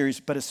during the series,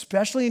 but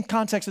especially in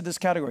context of this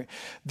category,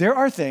 there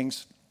are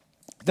things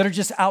that are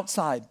just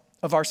outside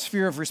of our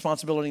sphere of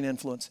responsibility and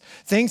influence.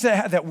 Things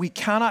that we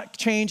cannot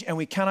change and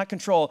we cannot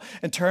control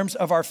in terms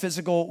of our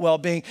physical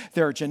well-being.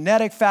 There are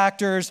genetic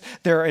factors,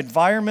 there are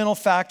environmental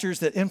factors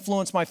that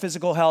influence my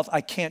physical health.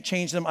 I can't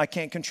change them, I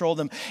can't control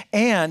them.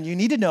 And you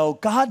need to know,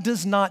 God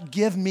does not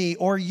give me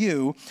or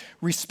you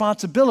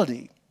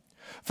responsibility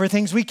for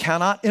things we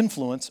cannot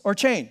influence or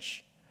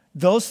change.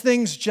 Those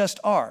things just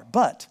are.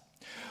 But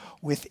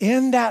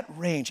within that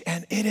range,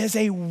 and it is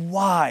a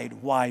wide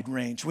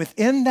range,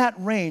 within that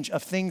range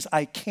of things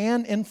I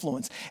can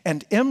influence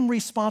and am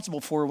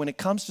responsible for when it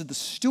comes to the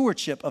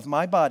stewardship of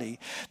my body,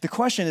 the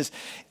question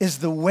is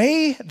the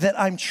way that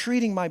I'm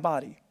treating my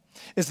body,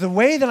 is the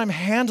way that I'm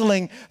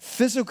handling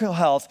physical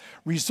health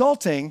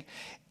resulting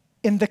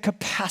in the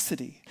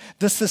capacity,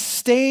 the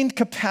sustained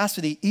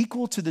capacity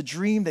equal to the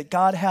dream that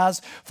God has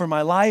for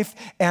my life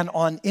and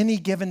on any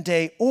given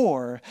day,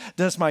 or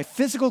does my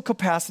physical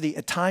capacity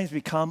at times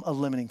become a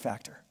limiting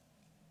factor?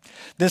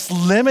 This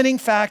limiting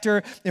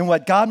factor in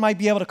what God might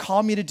be able to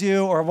call me to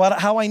do, or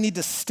how I need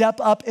to step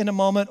up in a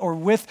moment or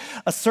with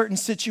a certain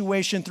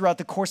situation throughout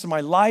the course of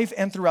my life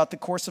and throughout the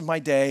course of my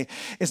day.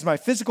 Is my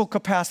physical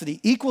capacity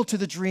equal to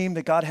the dream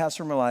that God has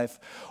for my life,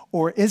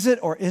 or is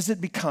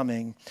it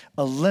becoming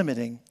a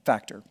limiting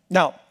factor?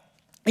 Now,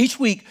 each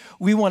week,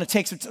 we want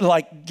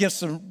to give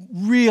some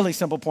really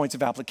simple points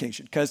of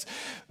application, because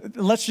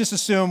let's just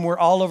assume we're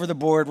all over the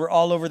board, we're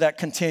all over that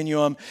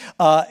continuum.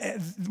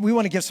 We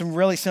want to give some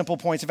really simple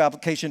points of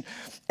application,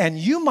 and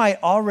you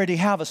might already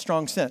have a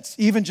strong sense,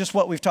 even just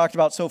what we've talked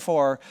about so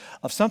far,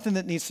 of something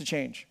that needs to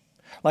change.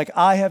 Like,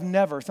 I have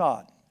never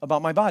thought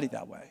about my body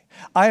that way.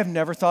 I have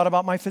never thought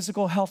about my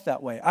physical health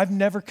that way. I've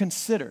never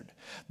considered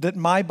that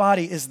my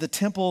body is the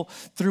temple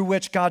through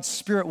which God's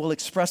Spirit will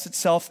express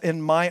itself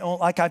in my own.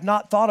 Like, I've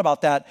not thought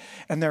about that,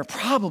 and there are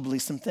probably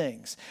some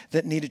things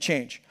that need to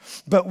change.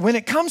 But when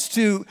it comes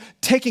to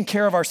taking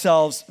care of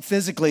ourselves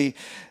physically,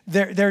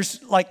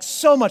 there's like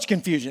so much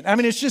confusion. I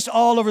mean, it's just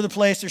all over the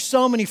place. There's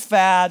so many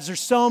fads.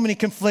 There's so many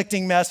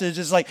conflicting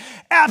messages, like,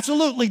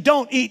 absolutely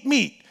don't eat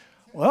meat.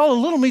 Well, a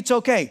little meat's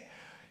okay.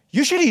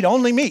 You should eat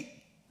only meat.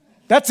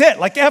 That's it,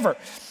 like ever.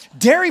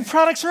 Dairy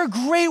products are a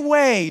great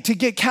way to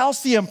get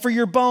calcium for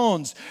your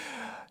bones.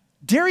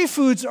 Dairy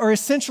foods are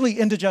essentially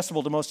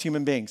indigestible to most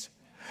human beings.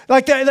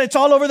 Like, it's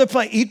all over the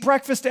place. Eat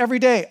breakfast every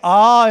day.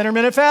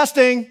 Intermittent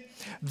fasting.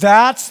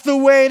 That's the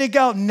way to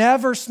go.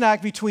 Never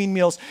snack between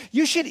meals.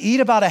 You should eat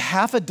about a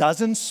half a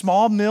dozen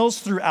small meals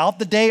throughout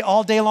the day,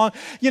 all day long.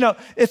 You know,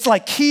 it's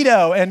like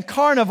keto and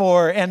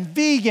carnivore and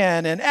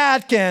vegan and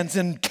Atkins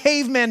and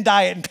caveman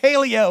diet and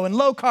paleo and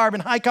low carb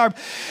and high carb.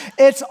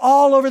 It's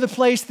all over the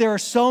place. There are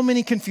so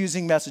many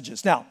confusing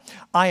messages. Now,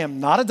 I am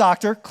not a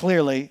doctor,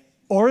 clearly,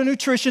 or a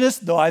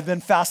nutritionist, though I've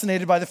been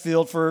fascinated by the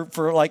field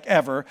for like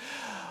ever.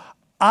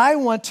 I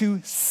want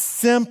to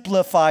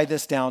simplify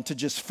this down to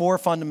just four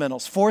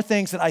fundamentals, four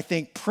things that I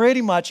think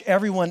pretty much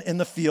everyone in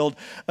the field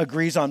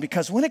agrees on.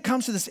 Because when it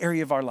comes to this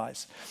area of our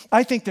lives,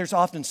 I think there's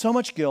often so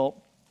much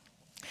guilt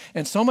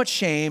and so much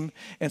shame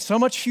and so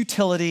much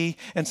futility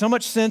and so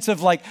much sense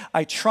of like,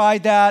 I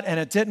tried that and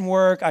it didn't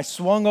work. I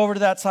swung over to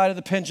that side of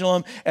the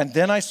pendulum and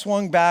then I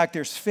swung back.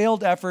 There's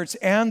failed efforts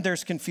and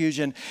there's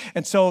confusion.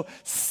 And so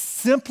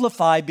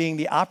simplify being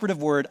the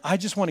operative word, I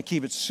just want to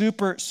keep it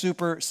super,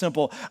 super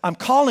simple. I'm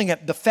calling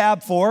it the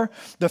Fab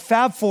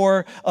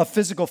Four of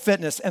physical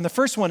fitness. And the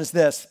first one is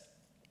this: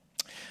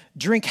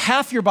 drink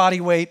half your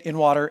body weight in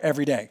water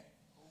every day.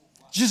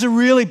 Just a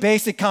really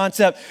basic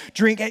concept.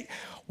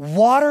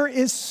 Water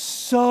is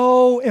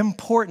so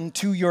important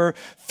to your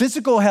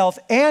physical health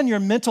and your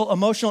mental,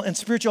 emotional, and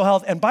spiritual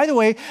health. And by the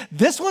way,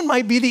 this one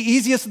might be the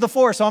easiest of the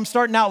four, so I'm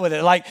starting out with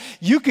it. Like,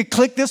 you could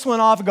click this one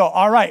off and go,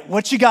 all right,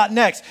 what you got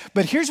next?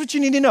 But here's what you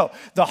need to know.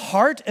 The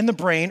heart and the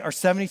brain are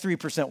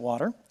 73%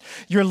 water.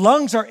 Your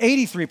lungs are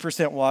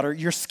 83% water.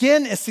 Your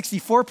skin is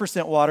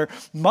 64% water.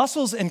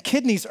 Muscles and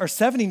kidneys are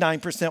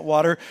 79%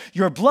 water.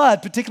 Your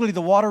blood, particularly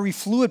the watery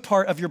fluid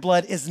part of your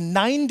blood, is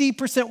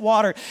 90%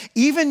 water.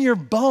 Even your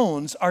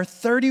bones are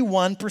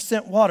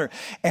 31% water.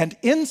 And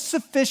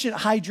insufficient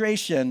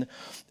hydration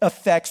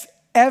affects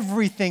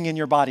everything in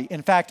your body.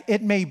 In fact,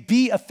 it may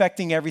be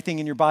affecting everything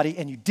in your body,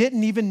 and you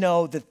didn't even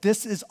know that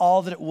this is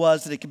all that it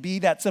was, that it could be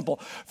that simple.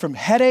 From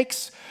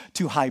headaches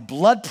to high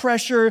blood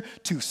pressure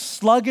to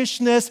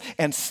sluggishness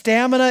and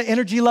stamina,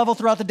 energy level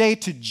throughout the day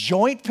to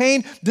joint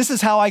pain. This is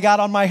how I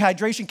got on my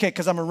hydration kick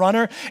because I'm a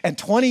runner, and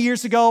 20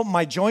 years ago,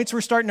 my joints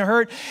were starting to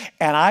hurt,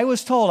 and I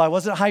was told I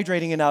wasn't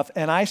hydrating enough,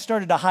 and I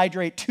started to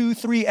hydrate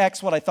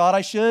 2-3x what I thought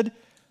I should.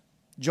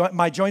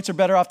 My joints are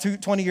better off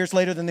 20 years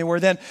later than they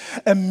were then.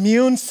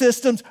 Immune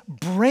systems,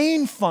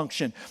 brain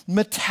function,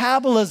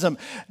 metabolism,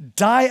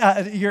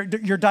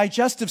 your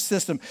digestive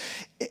system.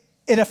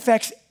 It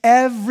affects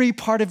every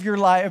part of your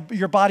life,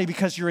 your body,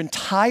 because your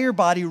entire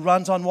body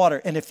runs on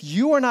water. And if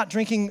you are not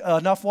drinking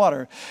enough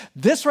water,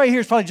 this right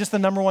here is probably just the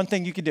number one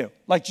thing you could do.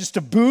 Like just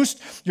to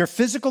boost your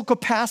physical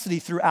capacity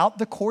throughout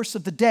the course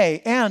of the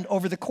day and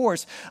over the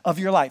course of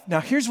your life. Now,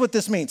 here's what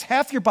this means.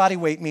 Half your body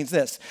weight means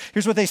this.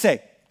 Here's what they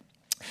say.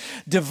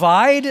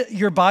 Divide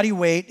your body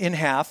weight in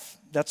half.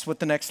 That's what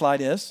the next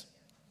slide is.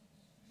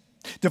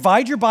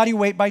 Divide your body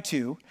weight by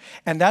 2,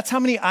 and that's how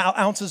many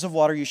ounces of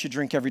water you should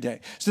drink every day.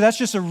 So that's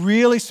just a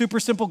really super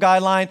simple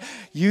guideline.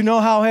 You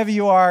know how heavy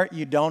you are.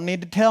 You don't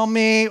need to tell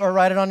me or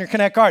write it on your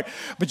Connect card.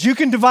 But you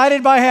can divide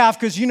it by half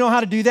because you know how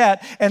to do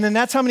that, and then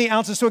that's how many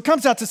ounces. So it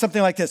comes out to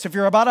something like this. If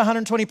you're about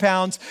 120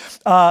 pounds,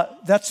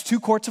 that's 2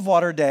 quarts of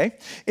water a day.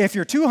 If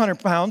you're 200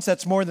 pounds,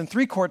 that's more than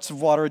 3 quarts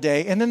of water a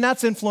day, and then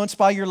that's influenced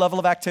by your level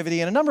of activity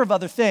and a number of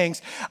other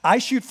things. I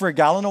shoot for a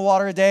gallon of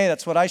water a day.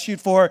 That's what I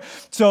shoot for.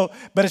 So,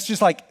 but it's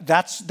just like,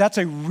 that's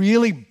a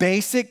really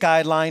basic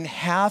guideline.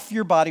 Half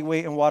your body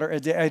weight in water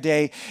a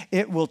day.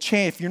 It will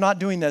change. If you're not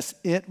doing this,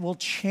 it will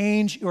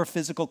change your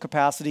physical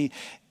capacity.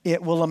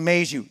 It will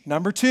amaze you.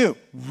 Number 2,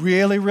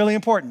 really, really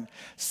important.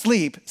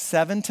 Sleep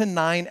 7 to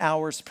 9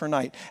 hours per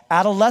night.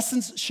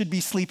 Adolescents should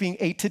be sleeping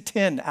 8 to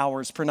 10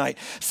 hours per night.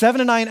 7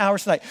 to 9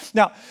 hours a night.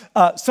 Now,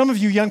 some of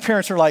you young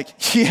parents are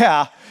like,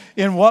 yeah,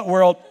 in what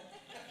world?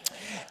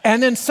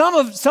 And then some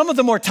of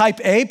the more type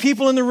A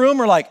people in the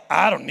room are like,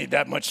 I don't need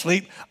that much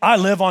sleep. I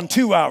live on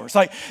 2 hours.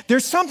 Like,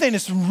 there's something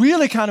that's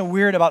really kind of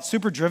weird about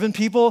super driven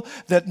people,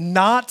 that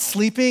not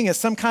sleeping is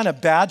some kind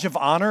of badge of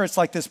honor. It's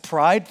like this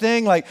pride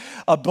thing, like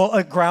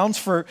a grounds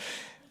for.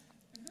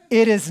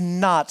 It is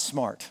not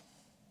smart.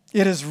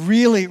 It is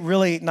really,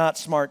 really not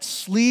smart.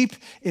 Sleep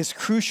is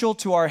crucial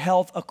to our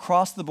health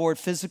across the board: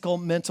 physical,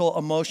 mental,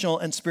 emotional,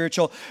 and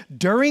spiritual.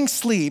 During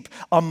sleep,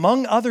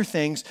 among other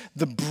things,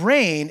 the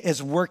brain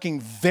is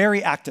working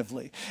very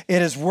actively.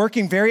 It is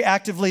working very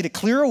actively to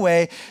clear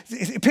away,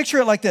 picture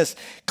it like this,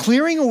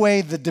 clearing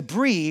away the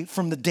debris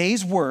from the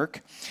day's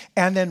work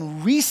and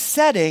then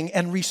resetting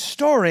and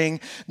restoring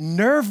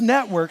nerve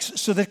networks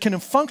so that it can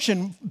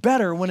function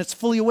better when it's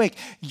fully awake.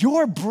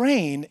 Your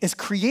brain is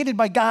created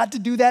by God to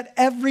do that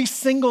every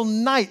single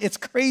night. It's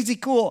crazy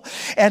cool.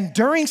 And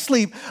during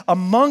sleep,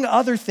 among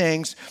other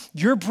things,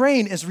 your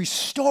brain is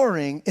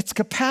restoring its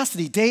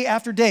capacity day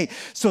after day.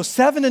 So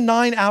 7 to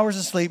 9 hours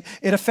of sleep,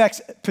 it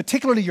affects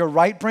particularly your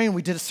right brain.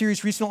 We did a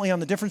series recently on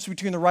the difference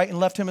between the right and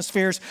left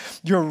hemispheres.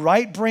 Your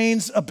right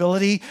brain's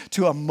ability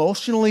to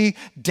emotionally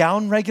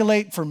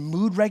downregulate, for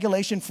mood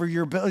regulation, for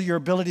your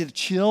ability to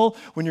chill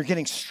when you're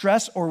getting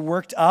stressed or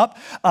worked up.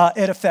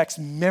 It affects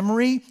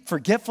memory,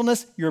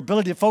 forgetfulness, your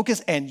ability to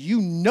focus, and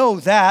you know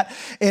that.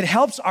 It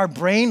helps our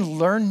brain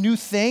learn new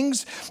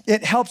things.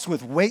 It helps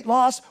with weight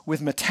loss,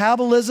 with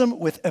metabolism,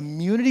 with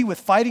immunity, with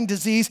fighting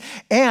disease,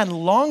 and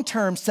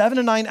long-term 7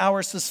 to 9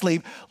 hours of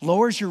sleep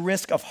lowers your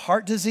risk of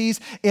heart disease.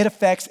 It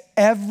affects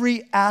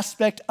every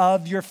aspect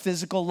of your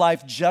physical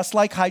life. Just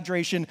like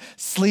hydration,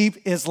 sleep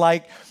is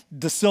like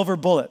the silver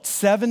bullet,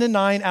 7 to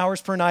 9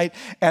 hours per night.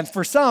 And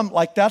for some,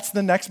 like, that's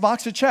the next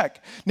box to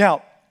check.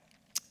 Now,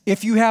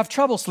 if you have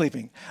trouble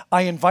sleeping,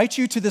 I invite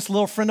you to this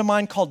little friend of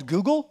mine called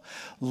Google.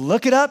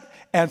 Look it up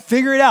and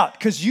figure it out,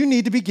 because you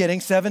need to be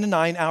getting 7 to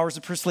 9 hours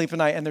of sleep a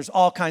night, and there's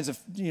all kinds of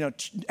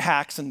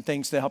hacks and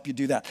things to help you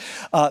do that.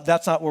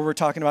 That's not what we're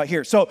talking about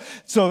here. So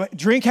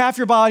drink half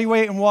your body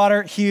weight in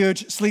water,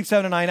 huge. Sleep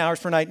 7 to 9 hours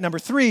per night. Number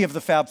 3 of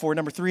the Fab Four.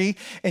 Number 3,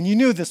 and you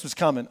knew this was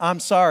coming.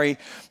 I'm sorry,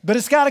 but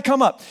it's got to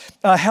come up.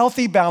 A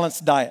healthy,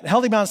 balanced diet.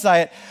 Healthy, balanced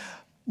diet.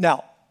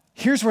 Now,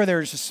 here's where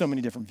there's just so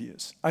many different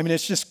views. I mean,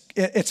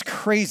 it's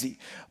crazy.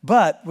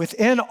 But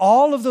within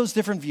all of those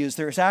different views,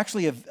 there's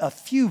actually a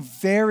few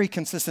very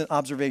consistent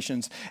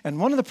observations. And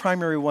one of the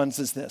primary ones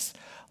is this: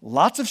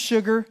 lots of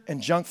sugar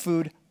and junk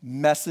food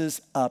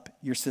messes up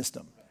your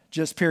system.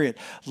 Just period.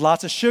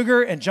 Lots of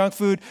sugar and junk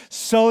food,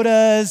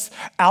 sodas,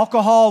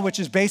 alcohol, which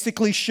is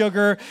basically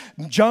sugar,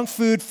 junk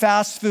food,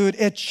 fast food.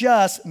 It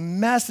just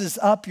messes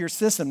up your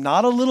system.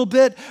 Not a little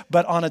bit,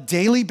 but on a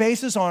daily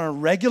basis, on a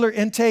regular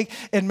intake.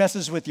 It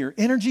messes with your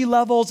energy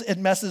levels. It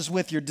messes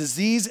with your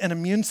disease and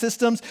immune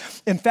systems.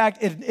 In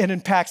fact, it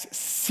impacts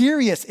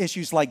serious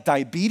issues like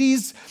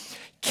diabetes,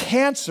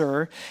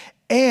 cancer,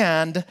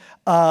 and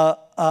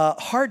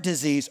heart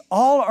disease,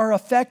 all are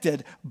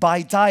affected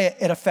by diet.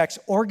 It affects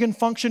organ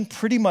function,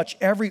 pretty much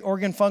every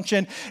organ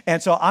function.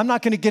 And so I'm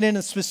not going to get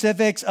into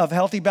specifics of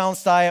healthy,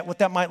 balanced diet, what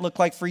that might look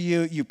like for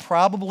you. You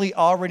probably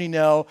already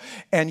know,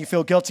 and you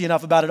feel guilty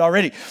enough about it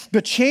already.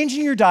 But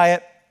changing your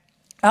diet,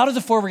 out of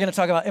the four we're going to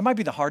talk about, it might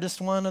be the hardest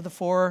one of the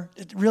four.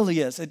 It really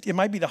is. It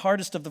might be the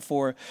hardest of the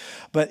four,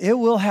 but it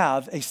will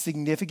have a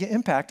significant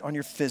impact on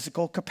your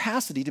physical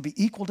capacity to be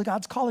equal to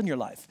God's call in your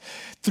life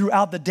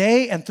throughout the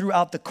day and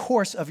throughout the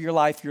course of your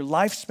life, your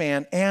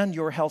lifespan and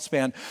your health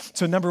span.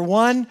 So number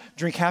one,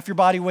 drink half your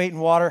body weight in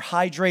water,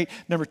 hydrate.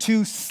 Number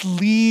two,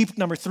 sleep.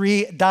 Number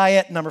three,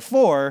 diet. Number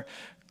four,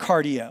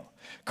 cardio.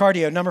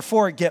 Cardio. Number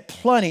four, get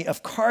plenty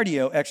of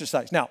cardio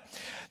exercise. Now,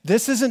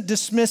 this isn't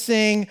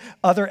dismissing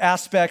other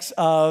aspects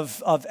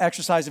of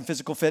exercise and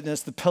physical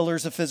fitness, the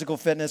pillars of physical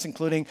fitness,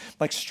 including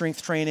like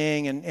strength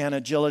training and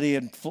agility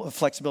and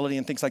flexibility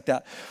and things like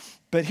that.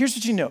 But here's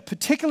what you know,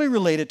 particularly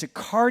related to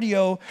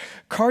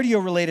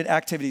cardio-related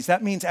activities.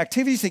 That means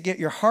activities that get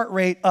your heart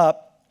rate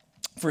up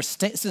for a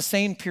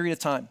sustained period of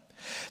time.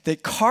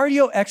 That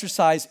cardio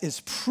exercise is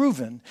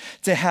proven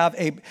to have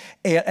an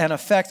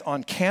effect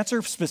on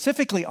cancer,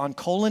 specifically on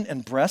colon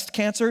and breast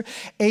cancer,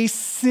 a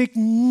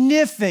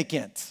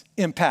significant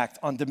impact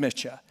on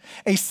dementia,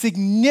 a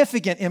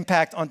significant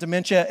impact on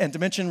dementia and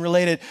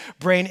dementia-related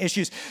brain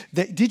issues.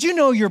 Did you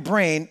know your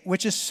brain,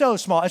 which is so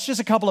small, it's just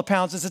a couple of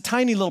pounds, it's a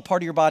tiny little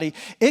part of your body,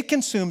 it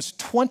consumes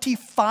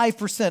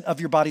 25%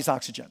 of your body's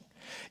oxygen.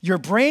 Your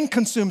brain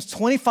consumes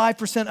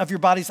 25% of your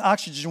body's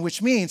oxygen,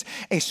 which means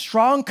a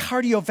strong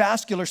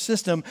cardiovascular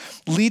system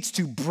leads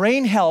to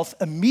brain health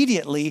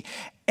immediately,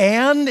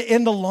 and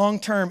in the long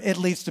term, it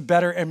leads to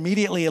better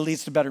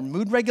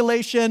mood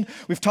regulation.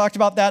 We've talked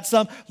about that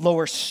some.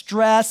 Lower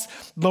stress,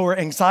 lower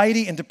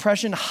anxiety and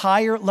depression,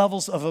 higher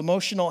levels of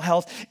emotional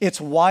health.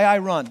 It's why I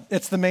run.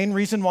 It's the main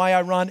reason why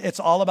I run. It's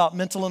all about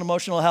mental and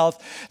emotional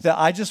health, that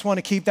I just want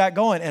to keep that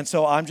going. And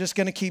so I'm just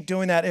going to keep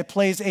doing that. It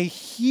plays a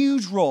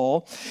huge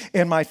role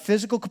in my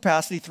physical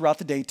capacity throughout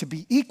the day to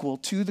be equal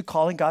to the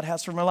calling God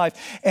has for my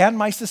life and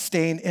my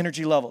sustained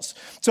energy levels.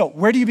 So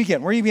where do you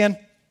begin? Where do you begin?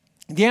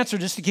 The answer,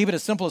 just to keep it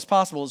as simple as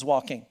possible, is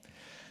walking.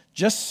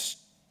 Just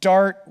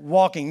start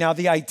walking. Now,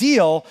 the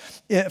ideal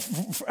at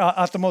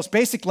the most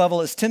basic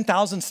level is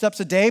 10,000 steps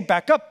a day.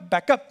 Back up.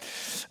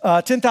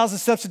 10,000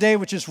 steps a day,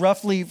 which is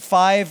roughly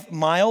 5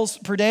 miles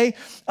per day.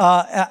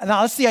 Now,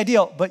 that's the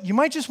ideal, but you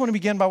might just want to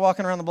begin by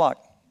walking around the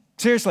block.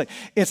 Seriously,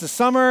 it's the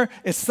summer,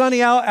 it's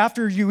sunny out.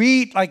 After you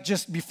eat, like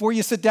just before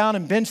you sit down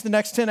and binge the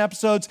next 10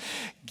 episodes,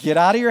 get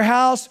out of your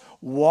house,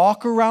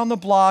 walk around the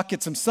block,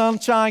 get some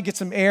sunshine, get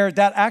some air.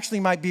 That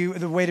actually might be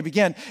the way to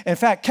begin. In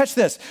fact, catch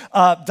this.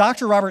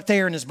 Dr. Robert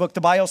Thayer, in his book,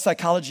 The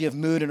Biopsychology of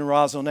Mood and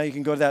Arousal, now you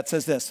can go to that,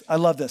 says this. I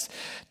love this.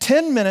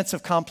 10 minutes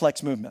of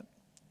complex movement.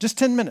 Just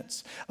 10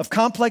 minutes of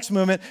complex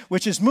movement,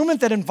 which is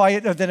movement that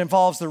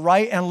involves the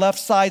right and left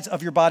sides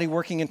of your body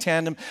working in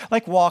tandem,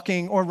 like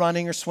walking or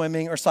running or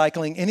swimming or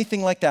cycling,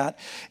 anything like that,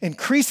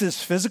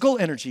 increases physical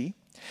energy,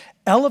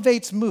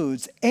 elevates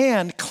moods,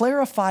 and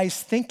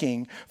clarifies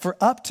thinking for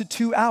up to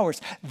 2 hours.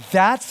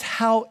 That's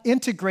how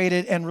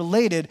integrated and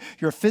related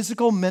your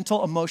physical,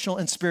 mental, emotional,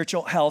 and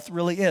spiritual health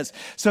really is.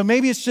 So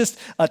maybe it's just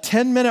a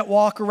 10-minute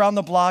walk around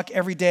the block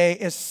every day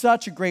is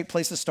such a great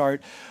place to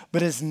start,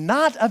 but is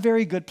not a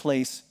very good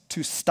place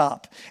to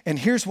stop. And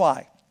here's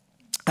why.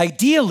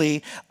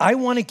 Ideally, I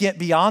want to get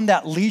beyond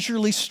that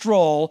leisurely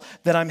stroll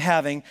that I'm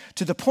having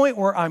to the point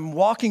where I'm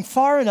walking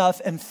far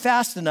enough and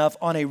fast enough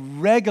on a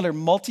regular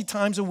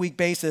multi-times a week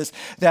basis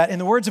that, in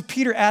the words of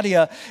Peter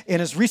Attia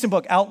in his recent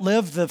book,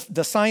 Outlive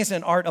the Science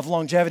and Art of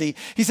Longevity,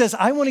 he says,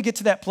 I want to get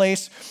to that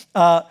place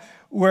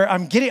where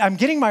I'm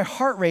getting my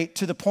heart rate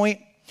to the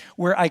point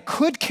where I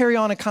could carry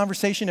on a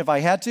conversation if I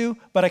had to,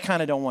 but I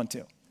kind of don't want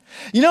to.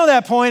 You know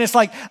that point, it's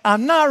like,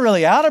 I'm not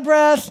really out of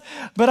breath,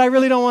 but I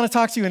really don't want to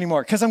talk to you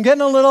anymore because I'm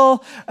getting a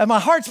little, my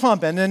heart's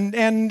pumping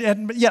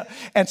and yeah.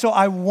 And so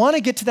I want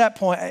to get to that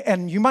point,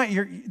 and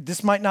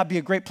this might not be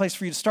a great place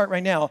for you to start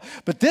right now,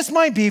 but this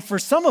might be for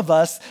some of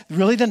us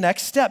really the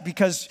next step,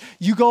 because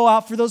you go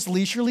out for those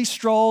leisurely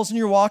strolls and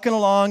you're walking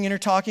along and you're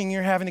talking and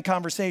you're having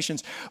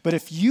conversations. But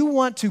if you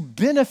want to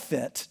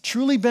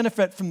truly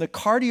benefit from the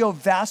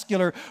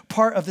cardiovascular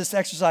part of this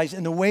exercise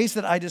in the ways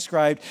that I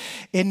described,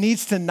 it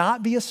needs to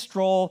not be a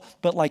stroll,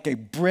 but like a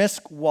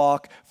brisk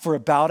walk for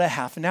about a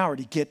half an hour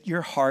to get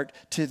your heart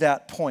to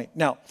that point.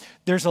 Now,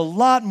 there's a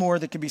lot more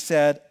that can be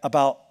said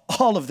about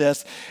all of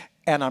this,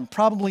 and I'm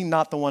probably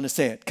not the one to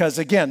say it, because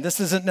again, this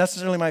isn't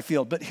necessarily my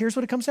field, but here's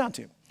what it comes down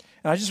to.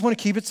 And I just want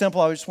to keep it simple.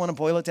 I just want to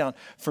boil it down.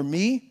 For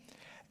me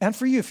and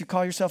for you, if you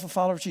call yourself a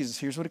follower of Jesus,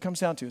 here's what it comes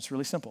down to. It's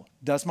really simple.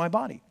 Does my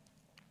body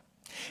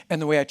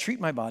and the way I treat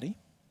my body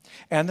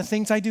and the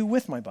things I do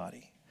with my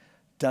body,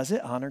 does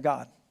it honor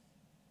God?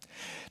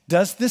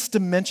 Does this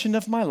dimension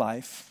of my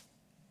life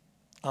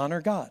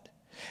honor God?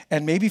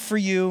 And maybe for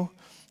you,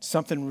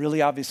 something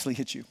really obviously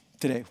hit you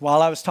today.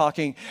 While I was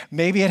talking,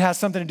 maybe it has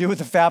something to do with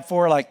the Fab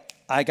Four, like,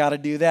 I got to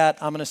do that,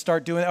 I'm going to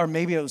start doing it. Or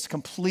maybe it was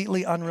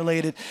completely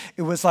unrelated.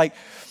 It was like,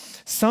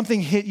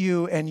 something hit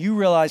you and you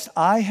realized,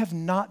 I have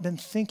not been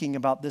thinking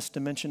about this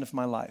dimension of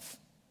my life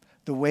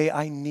the way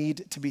I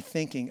need to be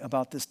thinking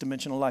about this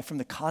dimension of life from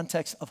the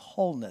context of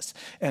wholeness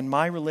and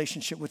my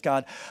relationship with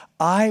God.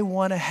 I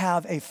want to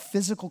have a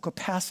physical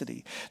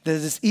capacity that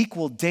is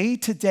equal day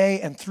to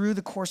day and through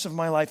the course of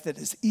my life, that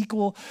is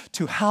equal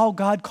to how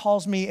God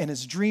calls me and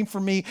his dream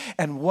for me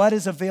and what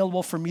is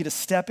available for me to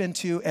step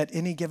into at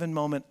any given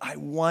moment. I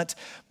want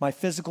my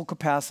physical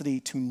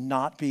capacity to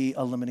not be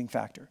a limiting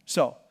factor.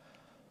 So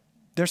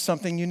there's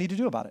something you need to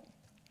do about it.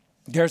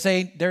 There's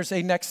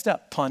a next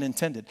step, pun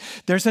intended.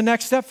 There's a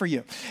next step for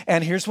you.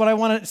 And here's what I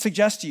want to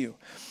suggest to you.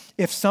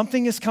 If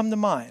something has come to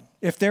mind,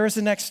 if there is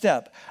a next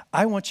step,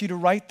 I want you to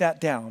write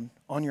that down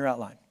on your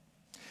outline.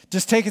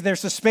 Just take it.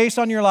 There's a space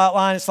on your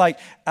outline. It's like,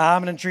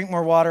 I'm going to drink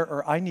more water,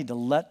 or I need to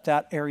let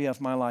that area of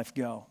my life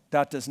go.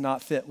 That does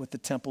not fit with the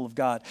temple of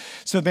God.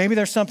 So maybe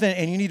there's something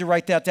and you need to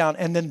write that down.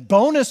 And then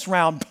bonus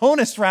round,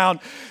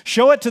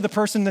 show it to the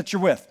person that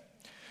you're with.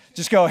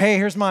 Just go, hey,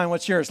 here's mine,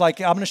 what's yours?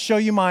 Like, I'm gonna show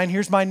you mine,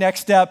 here's my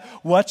next step,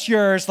 what's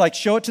yours? Like,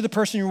 show it to the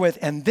person you're with.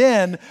 And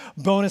then,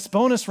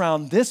 bonus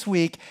round this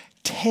week,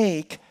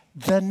 take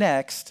the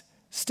next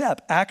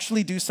step.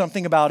 Actually do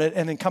something about it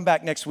and then come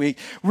back next week.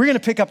 We're gonna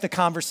pick up the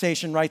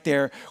conversation right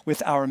there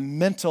with our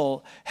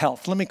mental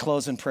health. Let me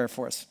close in prayer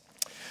for us.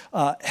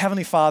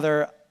 Heavenly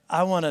Father,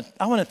 I want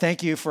to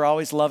thank you for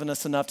always loving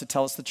us enough to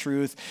tell us the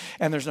truth.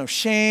 And there's no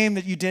shame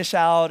that you dish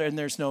out, and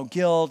there's no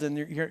guilt, and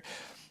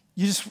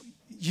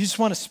you just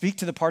want to speak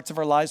to the parts of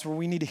our lives where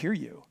we need to hear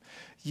you.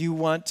 You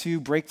want to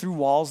break through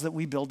walls that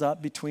we build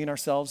up between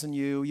ourselves and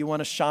you. You want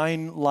to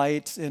shine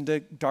light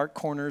into dark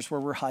corners where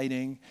we're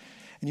hiding.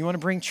 And you want to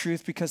bring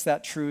truth because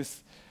that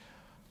truth,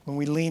 when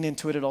we lean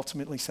into it, it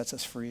ultimately sets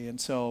us free. And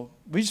so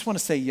we just want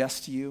to say yes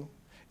to you.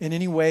 In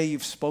any way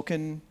you've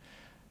spoken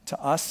to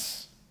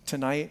us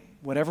tonight,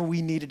 whatever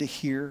we needed to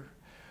hear,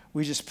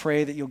 we just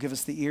pray that you'll give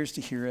us the ears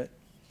to hear it,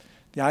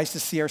 the eyes to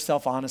see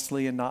ourselves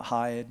honestly and not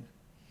hide.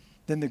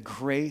 Then the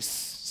grace,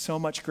 so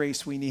much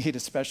grace we need,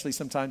 especially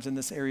sometimes in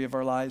this area of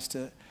our lives,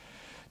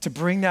 to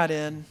bring that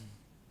in,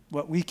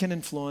 what we can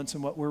influence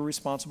and what we're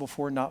responsible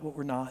for, not what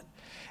we're not,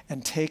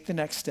 and take the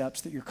next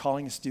steps that you're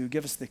calling us to do.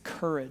 Give us the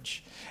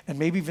courage and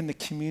maybe even the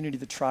community,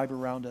 the tribe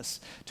around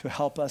us to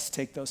help us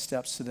take those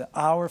steps so that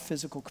our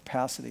physical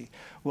capacity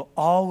will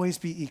always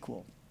be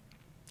equal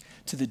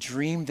to the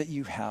dream that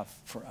you have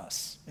for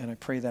us. And I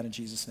pray that in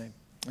Jesus' name,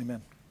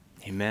 amen.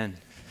 Amen.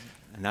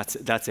 And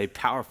that's a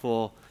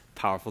powerful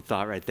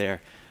thought right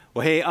there.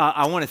 Well, hey,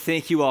 I want to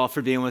thank you all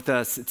for being with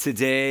us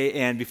today.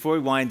 And before we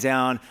wind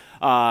down,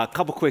 a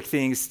couple quick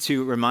things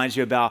to remind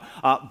you about.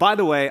 By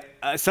the way,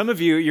 some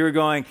of you're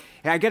going,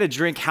 hey, I got to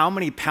drink how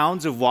many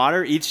pounds of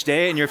water each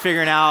day? And you're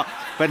figuring out,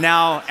 but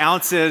now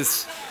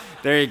ounces,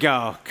 there you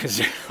go, because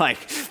you're like,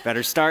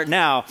 better start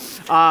now.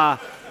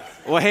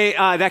 Well, hey,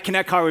 that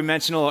Connect card we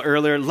mentioned a little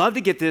earlier, love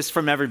to get this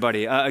from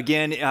everybody.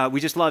 Again, we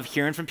just love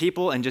hearing from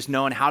people and just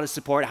knowing how to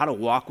support, how to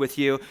walk with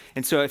you.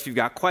 And so if you've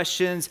got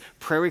questions,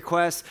 prayer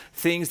requests,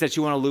 things that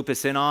you want to loop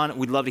us in on,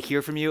 we'd love to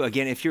hear from you.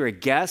 Again, if you're a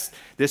guest,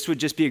 this would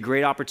just be a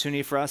great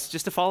opportunity for us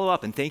just to follow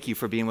up and thank you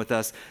for being with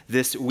us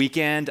this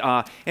weekend.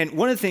 And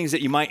one of the things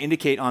that you might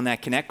indicate on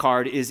that Connect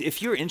card is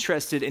if you're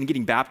interested in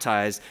getting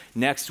baptized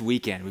next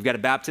weekend. We've got a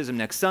baptism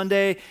next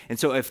Sunday. And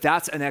so if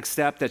that's a next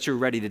step that you're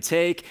ready to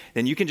take,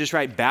 then you can just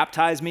write baptize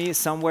me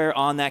somewhere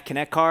on that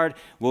Connect card.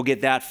 We'll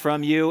get that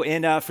from you.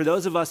 And for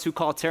those of us who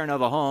call Terra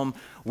Nova home,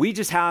 we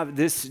just have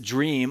this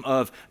dream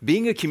of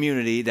being a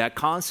community that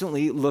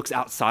constantly looks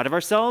outside of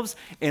ourselves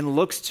and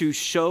looks to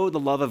show the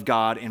love of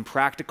God in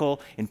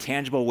practical and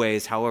tangible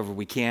ways however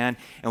we can.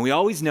 And we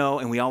always know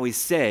and we always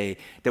say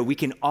that we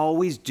can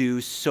always do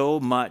so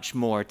much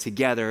more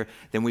together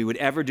than we would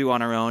ever do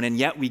on our own, and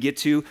yet we get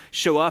to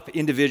show up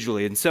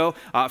individually. And so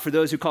for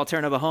those who call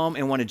Terra Nova home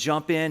and want to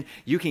jump in,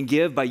 you can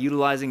give by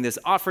utilizing this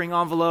offering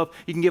envelope.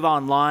 You can give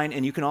online,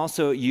 and you can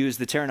also use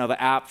the Terra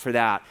Nova app for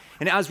that.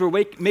 And as we're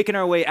making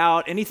our way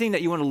out, anything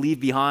that you want to leave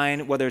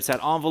behind, whether it's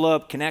that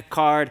envelope, Connect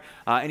card,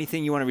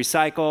 anything you want to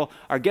recycle,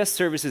 our guest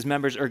services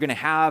members are going to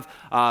have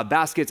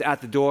baskets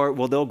at the door.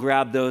 Well, they'll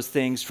grab those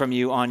things from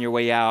you on your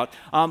way out.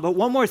 But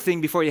one more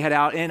thing before you head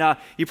out, and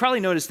you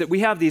probably noticed that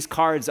we have these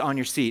cards on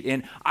your seat.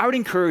 And I would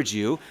encourage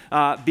you,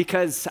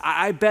 because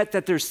I bet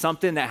that there's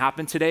something that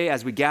happened today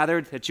as we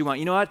gathered that you want,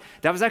 you know what,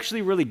 that was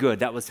actually really good.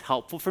 That was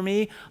helpful for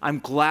me. I'm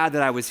glad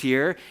that I was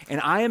here. And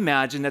I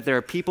imagine that there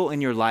are people in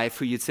your life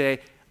who you'd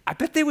say, I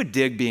bet they would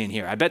dig being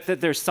here. I bet that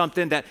there's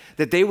something that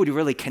they would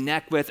really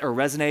connect with or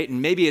resonate,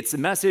 and maybe it's the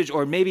message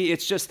or maybe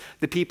it's just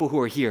the people who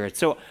are here.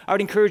 So I would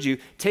encourage you,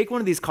 take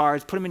one of these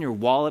cards, put them in your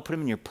wallet, put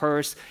them in your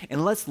purse,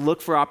 and let's look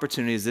for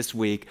opportunities this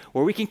week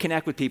where we can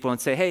connect with people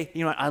and say, hey,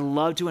 you know what, I'd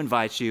love to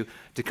invite you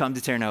to come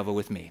to Terra Nova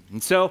with me.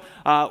 And so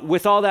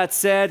with all that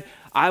said,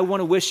 I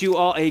want to wish you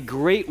all a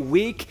great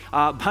week.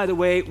 By the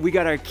way, we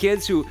got our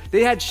kids who,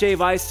 they had shave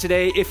ice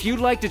today. If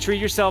you'd like to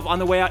treat yourself on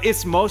the way out,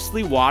 it's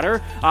mostly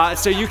water,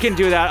 so you can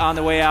do that on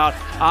the way out.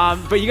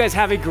 But you guys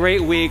have a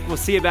great week. We'll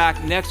see you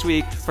back next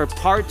week for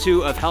part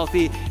 2 of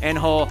Healthy and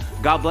Whole.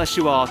 God bless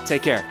you all.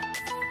 Take care.